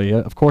 Absolutely.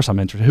 Of course I'm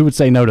interested. Who would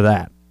say no to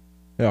that?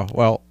 Yeah,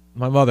 well,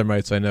 my mother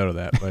might say no to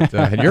that, but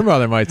and your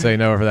mother might say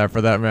no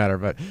for that matter.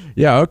 But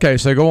yeah, okay,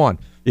 so go on.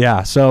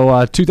 Yeah,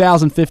 so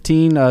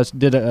 2015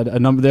 did a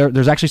number there.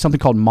 There's actually something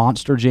called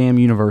Monster Jam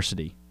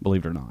University,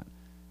 believe it or not,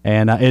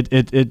 and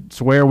it's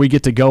where we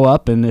get to go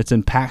up, and it's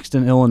in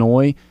Paxton,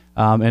 Illinois,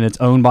 and it's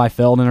owned by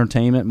Feld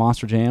Entertainment,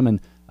 Monster Jam,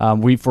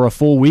 and we for a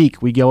full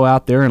week we go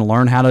out there and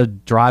learn how to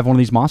drive one of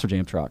these Monster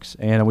Jam trucks,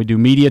 and we do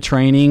media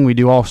training, we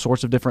do all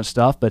sorts of different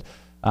stuff, but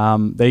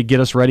they get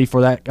us ready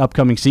for that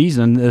upcoming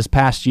season. This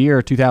past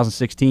year,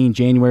 2016,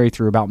 January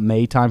through about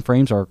May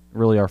timeframes are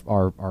really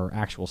our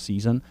actual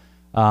season.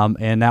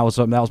 And that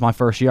was my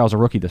first year. I was a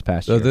rookie this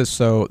past year.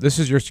 So this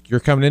is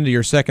you're coming into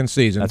your second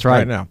season. That's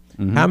right now.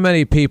 Mm-hmm. How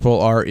many people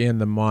are in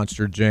the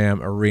Monster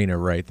Jam arena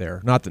right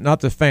there? Not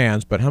the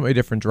fans, but how many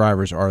different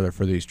drivers are there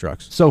for these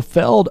trucks? So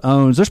Feld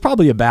owns. There's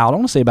probably about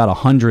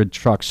 100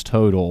 trucks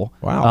total.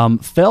 Wow.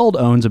 Feld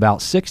owns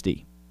about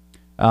 60.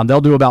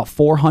 They'll do about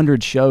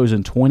 400 shows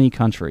in 20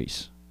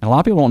 countries, and a lot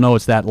of people don't know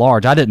it's that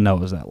large. I didn't know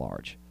it was that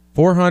large.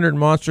 400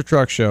 monster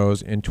truck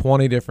shows in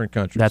 20 different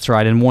countries. That's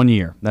right, in 1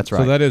 year. That's right.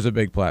 So that is a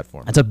big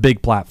platform. That's a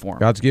big platform.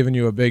 God's given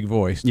you a big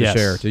voice to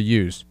share, to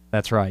use.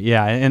 That's right,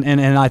 yeah.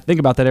 And I think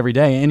about that every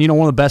day. And,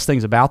 one of the best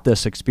things about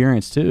this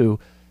experience, too,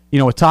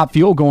 with Top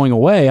Fuel going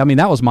away, I mean,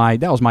 that was my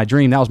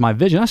dream. That was my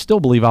vision. I still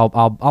believe I'll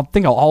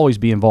always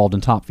be involved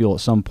in Top Fuel at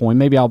some point.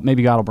 Maybe God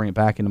will bring it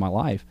back into my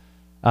life.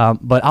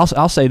 But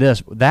I'll say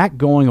this, that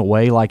going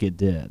away like it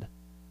did,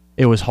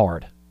 it was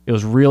hard. It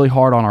was really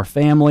hard on our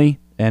family.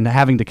 And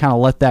having to kind of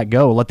let that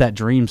go, let that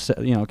dream,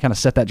 kind of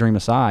set that dream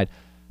aside.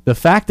 The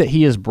fact that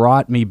he has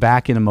brought me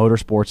back into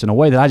motorsports in a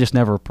way that I just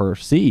never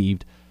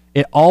perceived,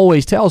 it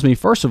always tells me,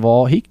 first of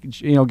all,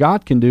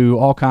 God can do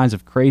all kinds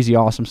of crazy,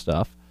 awesome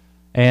stuff,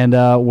 and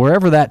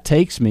wherever that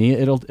takes me,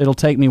 it'll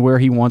take me where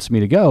He wants me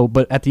to go.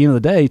 But at the end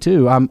of the day,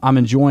 too, I'm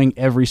enjoying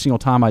every single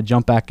time I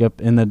jump back up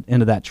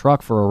into that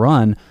truck for a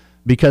run,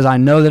 because I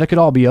know that it could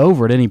all be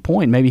over at any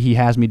point. Maybe He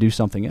has me do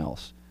something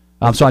else.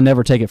 So I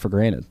never take it for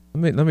granted.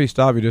 Let me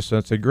stop you just.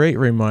 It's a great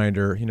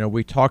reminder.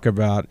 We talk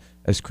about,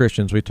 as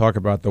Christians, we talk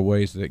about the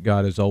ways that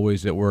God is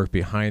always at work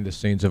behind the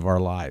scenes of our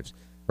lives,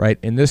 right?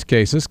 In this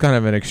case, this is kind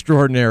of an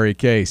extraordinary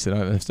case, and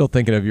I'm still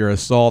thinking of your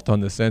assault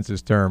on the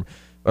census term,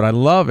 but I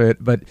love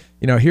it. But,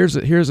 here's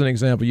an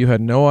example. You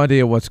had no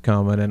idea what's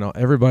coming, and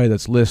everybody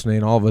that's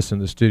listening, all of us in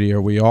the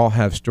studio, we all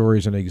have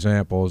stories and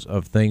examples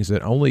of things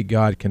that only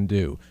God can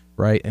do,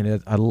 right?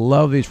 And I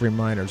love these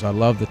reminders. I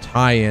love the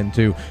tie-in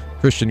to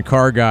Christian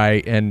Car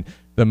Guy and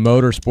the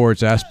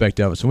motorsports aspect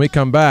of it. So when we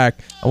come back,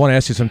 I want to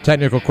ask you some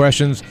technical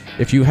questions.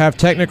 If you have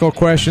technical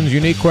questions,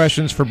 unique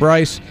questions for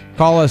Bryce,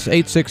 call us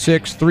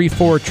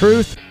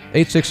 866-34-TRUTH,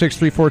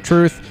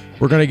 866-34-TRUTH.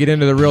 We're going to get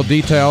into the real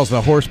details,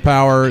 the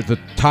horsepower, the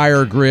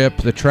tire grip,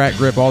 the track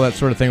grip, all that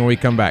sort of thing when we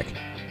come back.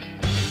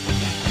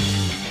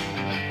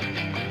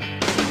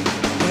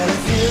 Well,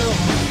 if you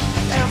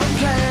ever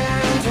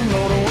plan to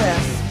go to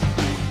West,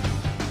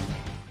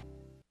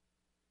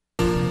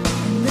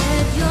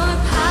 Let your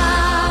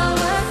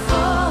power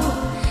flow,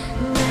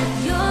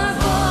 let your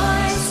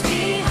voice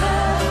be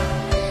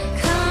heard.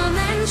 Come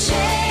and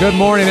shake. Good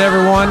morning,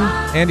 everyone.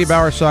 Andy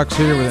Bowersox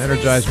here with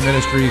Energized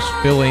Ministries,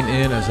 filling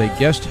in as a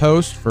guest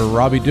host for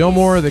Robbie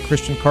Dillmore, the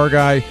Christian Car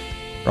Guy.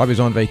 Robbie's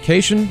on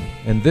vacation,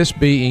 and this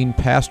being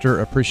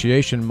Pastor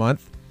Appreciation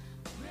Month,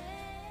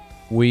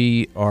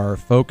 we are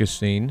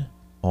focusing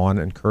on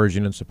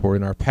encouraging and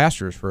supporting our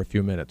pastors for a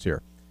few minutes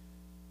here.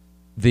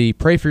 The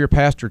Pray for Your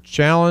Pastor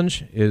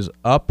Challenge is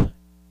up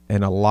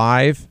and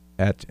alive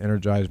at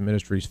Energized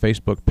Ministries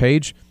Facebook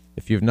page.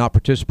 If you've not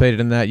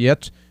participated in that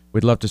yet,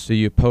 we'd love to see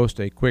you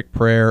post a quick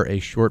prayer, a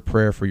short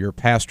prayer for your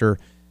pastor,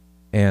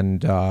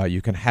 and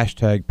you can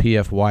hashtag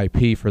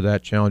PFYP for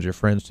that. Challenge your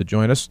friends to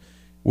join us.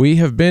 We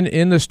have been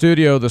in the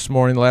studio this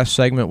morning. Last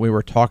segment, we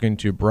were talking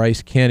to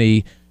Bryce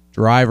Kenny,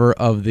 driver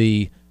of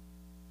the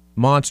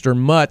Monster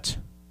Mutt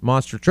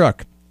monster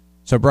truck.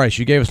 So, Bryce,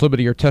 you gave us a little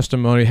bit of your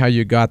testimony, how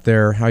you got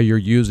there, how you're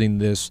using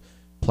this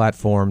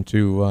platform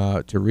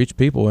to reach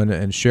people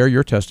and share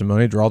your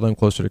testimony, draw them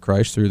closer to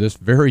Christ through this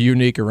very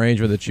unique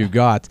arrangement that you've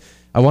got.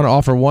 I want to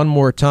offer one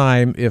more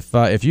time,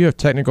 if you have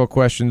technical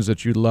questions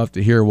that you'd love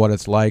to hear what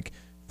it's like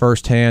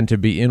firsthand to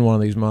be in one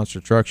of these monster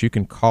trucks, you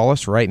can call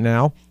us right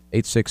now,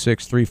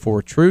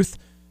 866-34-TRUTH.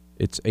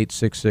 It's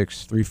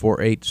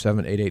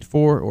 866-348-7884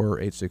 or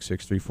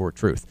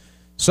 866-34-TRUTH.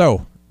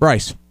 So,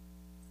 Bryce,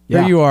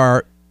 here you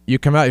are. You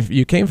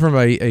came from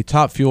a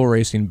Top Fuel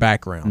racing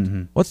background.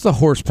 Mm-hmm. What's the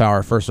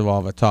horsepower, first of all,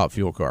 of a Top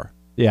Fuel car?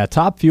 Yeah,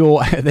 Top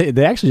Fuel,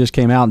 they actually just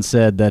came out and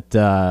said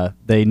that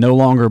they no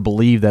longer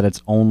believe that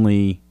it's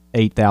only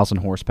 8,000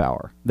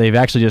 horsepower. They've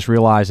actually just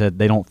realized that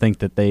they don't think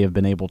that they have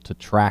been able to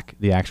track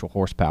the actual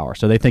horsepower.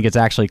 So they think it's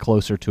actually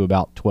closer to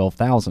about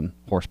 12,000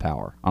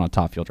 horsepower on a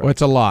Top Fuel truck. Well,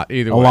 it's a lot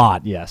either way. A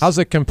lot, yes. How's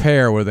it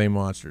compare with a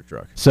monster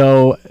truck?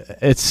 So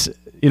it's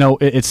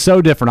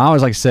so different. I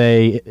always like to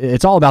say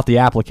it's all about the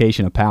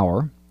application of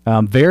power.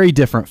 Very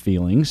different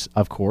feelings,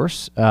 of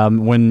course.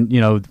 When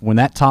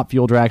that Top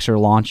Fuel dragster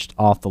launched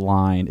off the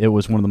line, it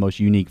was one of the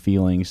most unique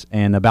feelings.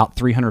 And about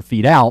 300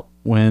 feet out,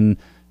 when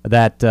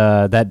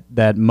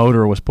that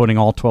motor was putting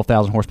all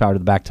 12,000 horsepower to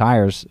the back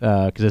tires,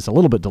 because it's a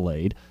little bit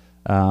delayed,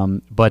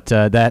 but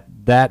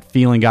that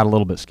feeling got a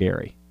little bit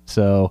scary.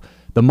 So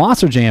the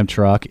Monster Jam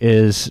truck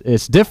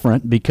it's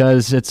different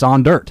because it's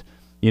on dirt.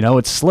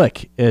 It's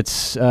slick.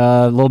 It's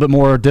a little bit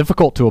more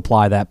difficult to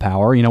apply that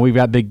power. We've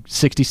got big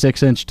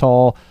 66-inch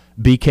tall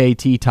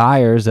BKT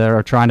tires that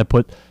are trying to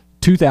put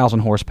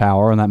 2,000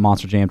 horsepower on that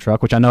Monster Jam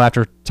truck, which I know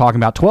after talking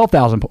about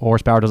 12,000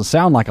 horsepower doesn't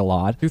sound like a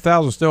lot.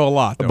 2,000 is still a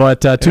lot, though.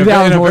 But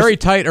 2,000 in a very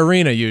tight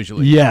arena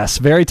usually. Yes,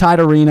 very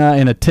tight arena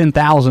in a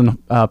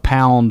 10,000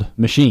 pound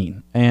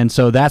machine. And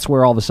so that's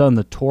where all of a sudden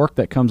the torque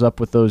that comes up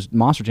with those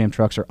Monster Jam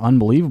trucks are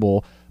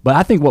unbelievable. But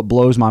I think what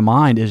blows my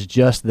mind is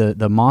just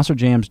the Monster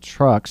Jam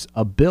truck's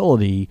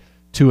ability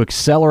to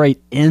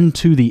accelerate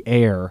into the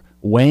air,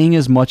 weighing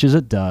as much as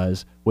it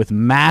does, with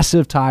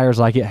massive tires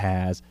like it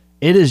has.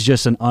 It is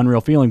just an unreal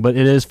feeling, but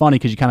it is funny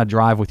because you kind of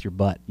drive with your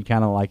butt. You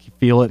kind of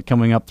feel it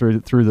coming up through the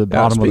bottom of the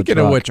truck. Speaking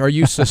of which, are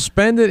you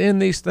suspended in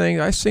these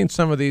things? I've seen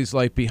some of these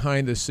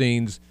behind the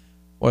scenes,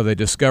 the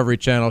Discovery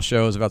Channel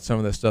shows about some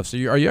of this stuff. So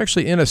are you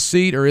actually in a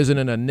seat, or is it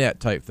in a net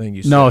type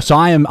thing? No, so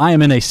I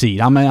am in a seat.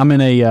 I'm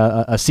in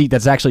a seat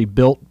that's actually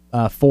built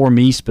for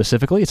me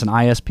specifically. It's an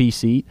ISP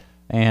seat,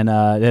 and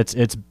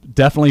it's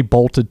definitely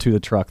bolted to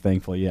the truck,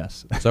 thankfully,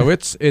 yes. So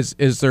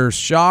is there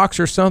shocks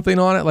or something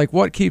on it?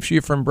 What keeps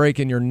you from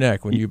breaking your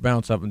neck when you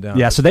bounce up and down?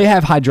 Yeah, so they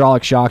have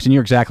hydraulic shocks, and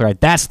you're exactly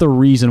right. That's the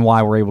reason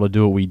why we're able to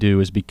do what we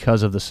do, is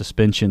because of the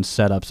suspension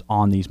setups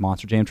on these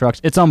Monster Jam trucks.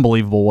 It's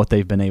unbelievable what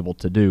they've been able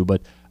to do,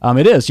 but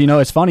it is.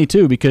 It's funny,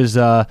 too, because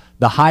the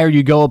higher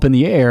you go up in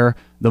the air,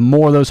 the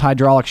more those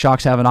hydraulic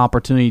shocks have an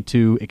opportunity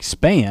to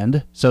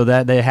expand so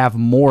that they have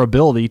more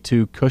ability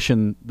to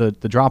cushion the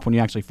drop when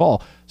you actually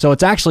fall. So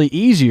it's actually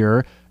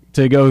easier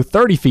to go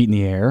 30 feet in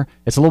the air.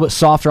 It's a little bit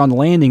softer on the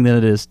landing than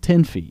it is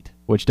 10 feet,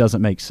 which doesn't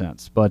make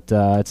sense, but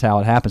it's how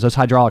it happens. Those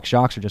hydraulic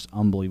shocks are just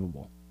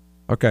unbelievable.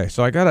 Okay,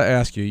 so I got to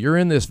ask you, you're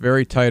in this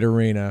very tight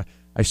arena.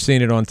 I've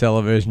seen it on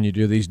television. You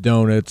do these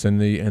donuts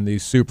and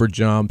these super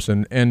jumps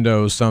and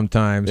endos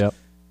sometimes. Yep.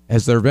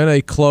 Has there been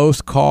a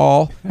close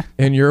call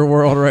in your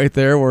world right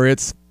there where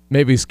it's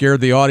maybe scared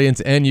the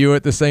audience and you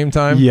at the same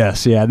time?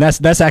 Yes, yeah, and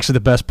that's actually the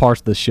best parts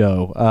of the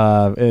show.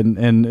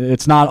 And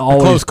it's not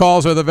always close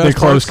calls are the best. The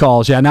close parts?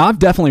 calls, yeah. Now I've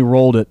definitely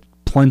rolled it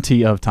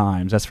plenty of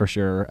times, that's for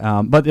sure.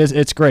 But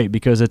it's great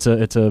because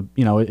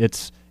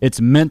it's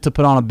meant to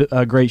put on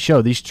a great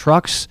show. These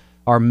trucks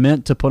are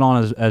meant to put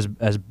on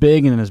as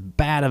big and as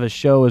bad of a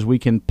show as we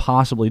can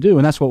possibly do,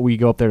 and that's what we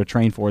go up there to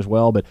train for as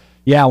well. But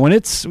yeah, when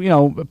it's,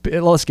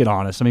 let's get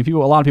honest. I mean, a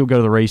lot of people go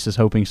to the races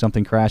hoping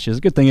something crashes.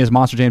 The good thing is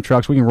Monster Jam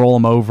trucks, we can roll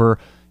them over,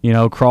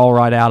 crawl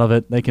right out of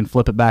it. They can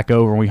flip it back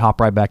over, and we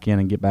hop right back in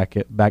and get back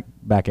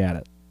at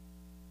it.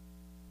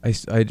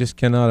 I just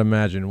cannot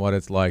imagine what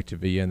it's like to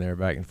be in there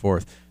back and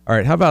forth. All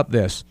right, how about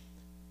this?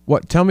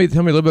 Tell me a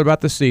little bit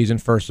about the season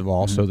first of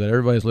all, so that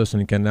everybody's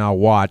listening can now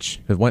watch.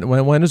 Because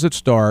when does it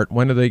start?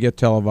 When do they get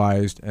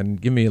televised?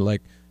 And give me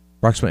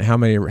approximately how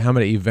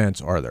many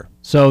events are there?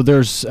 So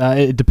there's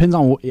it depends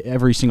on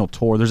every single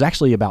tour. There's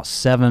actually about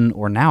 7,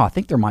 or now I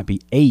think there might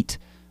be 8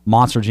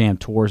 Monster Jam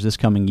tours this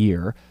coming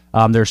year.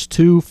 There's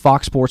 2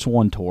 Fox Sports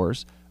 1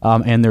 tours,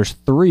 and there's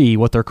 3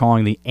 what they're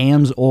calling the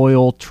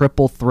AMSOIL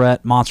Triple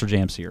Threat Monster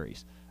Jam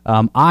Series.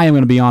 I am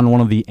going to be on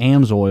one of the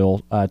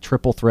AMSOIL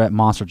Triple Threat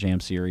Monster Jam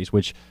Series,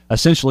 which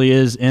essentially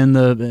is in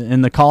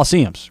the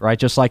Coliseums, right?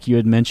 Just like you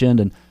had mentioned,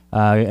 and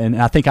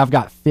I think I've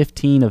got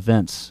 15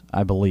 events,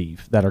 I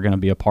believe, that are going to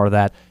be a part of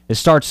that. It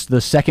starts the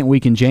second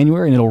week in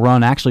January, and it'll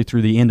run actually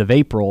through the end of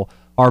April.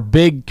 Our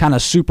big kind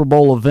of Super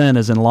Bowl event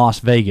is in Las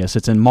Vegas.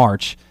 It's in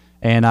March,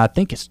 and I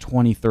think it's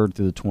 23rd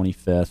through the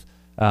 25th.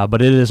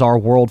 But it is our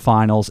World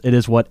Finals. It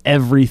is what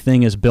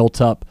everything is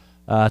built up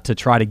to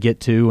try to get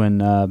to,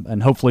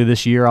 and hopefully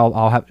this year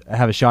I'll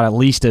have a shot at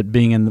least at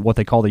being in what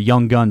they call the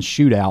Young Guns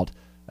Shootout,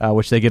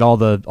 which they get all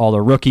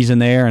the rookies in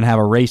there and have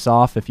a race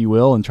off, if you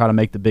will, and try to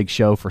make the big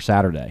show for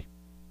Saturday.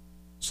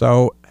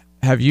 So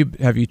have you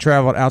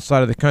traveled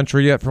outside of the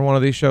country yet for one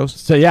of these shows?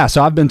 So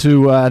I've been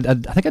to I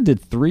think I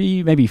did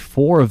 3, maybe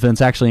 4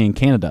 events actually in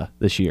Canada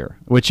this year.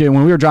 Which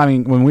when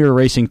we were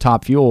racing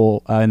Top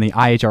Fuel in the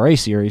IHRA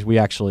series, we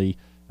actually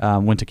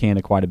went to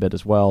Canada quite a bit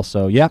as well.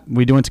 So yeah,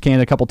 we went to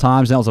Canada a couple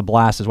times. That was a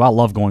blast as well. I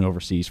love going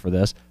overseas for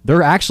this.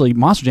 They're actually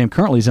Monster Jam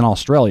currently is in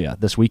Australia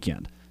this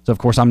weekend. So of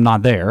course I'm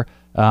not there.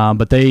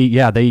 But they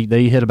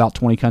hit about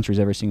 20 countries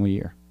every single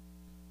year.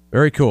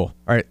 Very cool.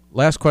 All right,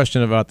 last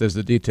question about this,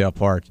 the detail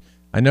part.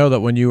 I know that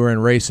when you were in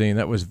racing,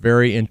 that was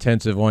very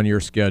intensive on your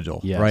schedule,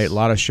 yes. Right? A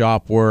lot of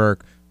shop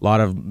work, a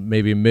lot of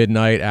maybe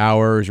midnight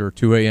hours or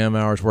 2 a.m.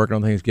 hours working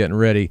on things, getting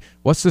ready.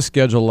 What's the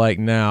schedule like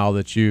now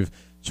that you've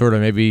sort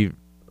of maybe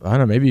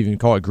even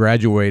call it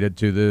graduated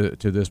to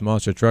this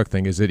monster truck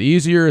thing? Is it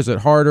easier? Is it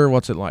harder?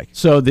 What's it like?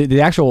 So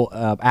the actual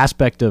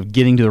aspect of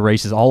getting to the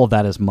races, all of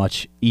that is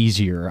much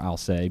easier, I'll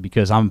say,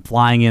 because I'm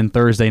flying in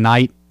Thursday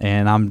night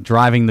and I'm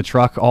driving the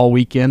truck all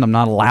weekend. I'm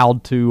not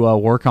allowed to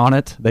work on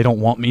it. They don't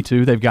want me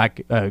to. They've got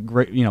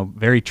great,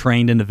 very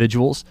trained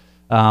individuals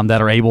that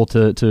are able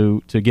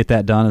to get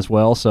that done as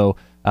well. So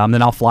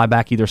then I'll fly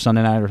back either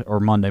Sunday night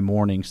or Monday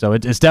morning. So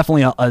it's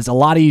definitely it's a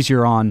lot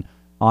easier on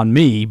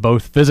me,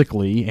 both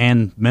physically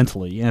and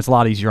mentally, and it's a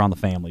lot easier on the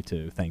family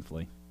too,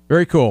 thankfully.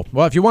 Very cool.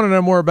 Well, if you want to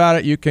know more about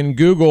it, you can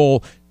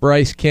Google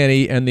Bryce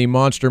Kenny and the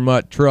Monster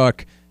Mutt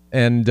truck.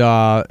 And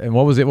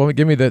what was it?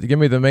 Give me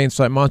the main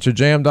site,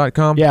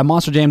 monsterjam.com. Yeah,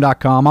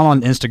 monsterjam.com. I'm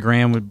on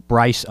Instagram with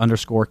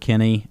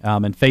Bryce_Kenny,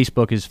 and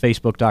Facebook is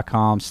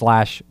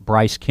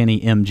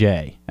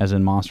facebook.com/BryceKennyMJ, as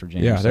in Monster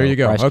Jam. Yeah, there you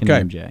go. Bryce Okay,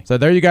 Kenny MJ. So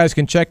there you guys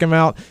can check him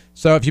out.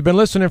 So if you've been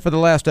listening for the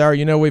last hour,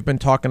 we've been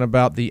talking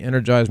about the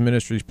Energized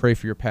Ministries Pray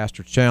for Your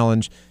Pastor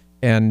Challenge,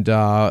 and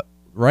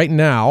right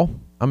now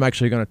I'm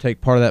actually going to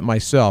take part of that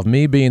myself.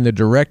 Me being the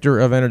director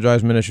of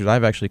Energized Ministries,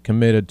 I've actually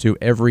committed to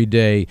every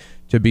day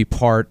to be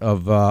part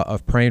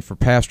of praying for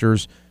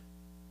pastors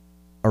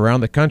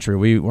around the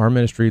country. Our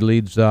ministry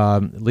leads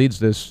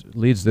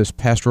this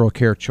pastoral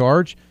care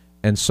charge,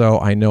 and so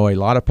I know a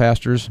lot of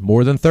pastors,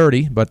 more than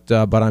 30, but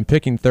I'm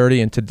picking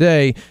 30. And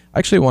today, I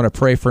actually want to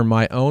pray for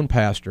my own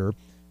pastor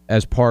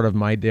as part of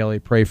my daily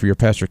Pray for Your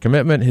Pastor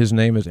commitment. His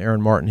name is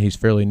Aaron Martin. He's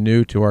fairly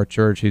new to our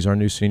church. He's our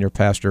new senior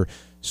pastor.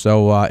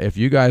 So if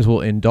you guys will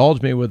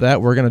indulge me with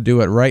that, we're going to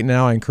do it right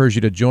now. I encourage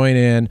you to join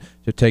in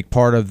to take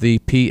part of the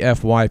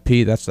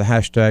PFYP. That's the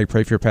hashtag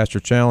Pray for Your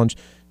Pastor Challenge.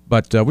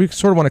 But we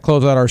sort of want to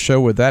close out our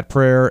show with that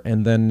prayer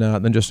and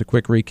then just a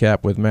quick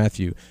recap with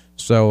Matthew.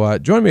 So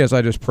join me as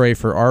I just pray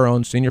for our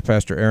own senior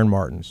pastor, Aaron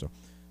Martin. So,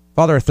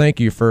 Father, I thank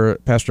you for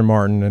Pastor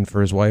Martin and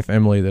for his wife,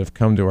 Emily, that have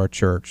come to our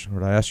church.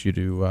 Lord, I ask you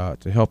to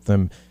help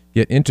them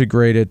get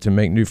integrated, to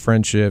make new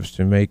friendships,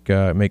 to make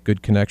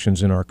good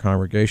connections in our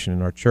congregation,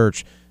 in our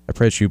church. I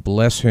pray that you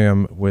bless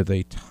him with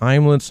a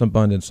timeless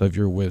abundance of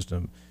your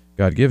wisdom.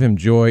 God, give him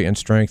joy and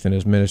strength in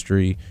his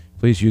ministry.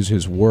 Please use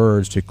his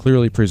words to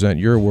clearly present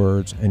your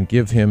words and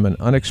give him an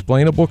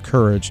unexplainable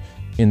courage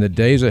in the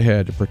days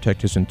ahead to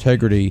protect his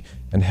integrity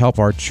and help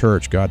our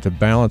church, God, to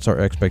balance our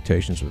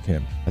expectations with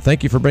him. I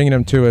thank you for bringing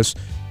them to us.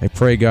 I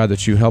pray, God,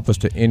 that you help us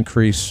to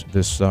increase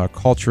this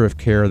culture of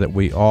care that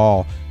we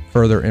all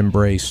further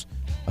embrace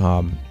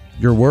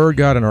your word,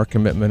 God, and our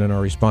commitment and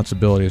our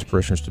responsibility as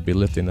parishioners to be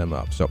lifting them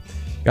up. So,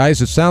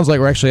 guys, it sounds like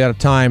we're actually out of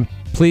time.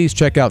 Please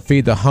check out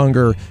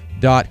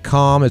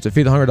feedthehunger.com. It's at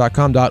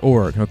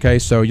feedthehunger.com.org. Okay,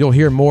 so you'll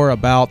hear more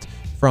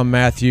from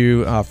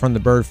Matthew, from the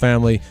Bird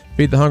family.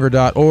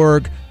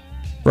 Feedthehunger.org.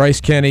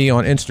 Bryce Kenny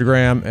on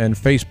Instagram and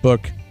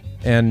Facebook.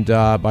 And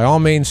by all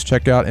means,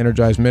 check out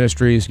Energize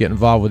Ministries. Get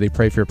involved with the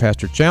Pray for Your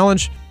Pastor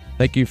Challenge.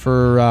 Thank you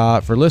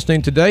for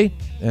listening today,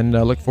 and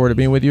look forward to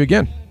being with you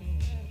again.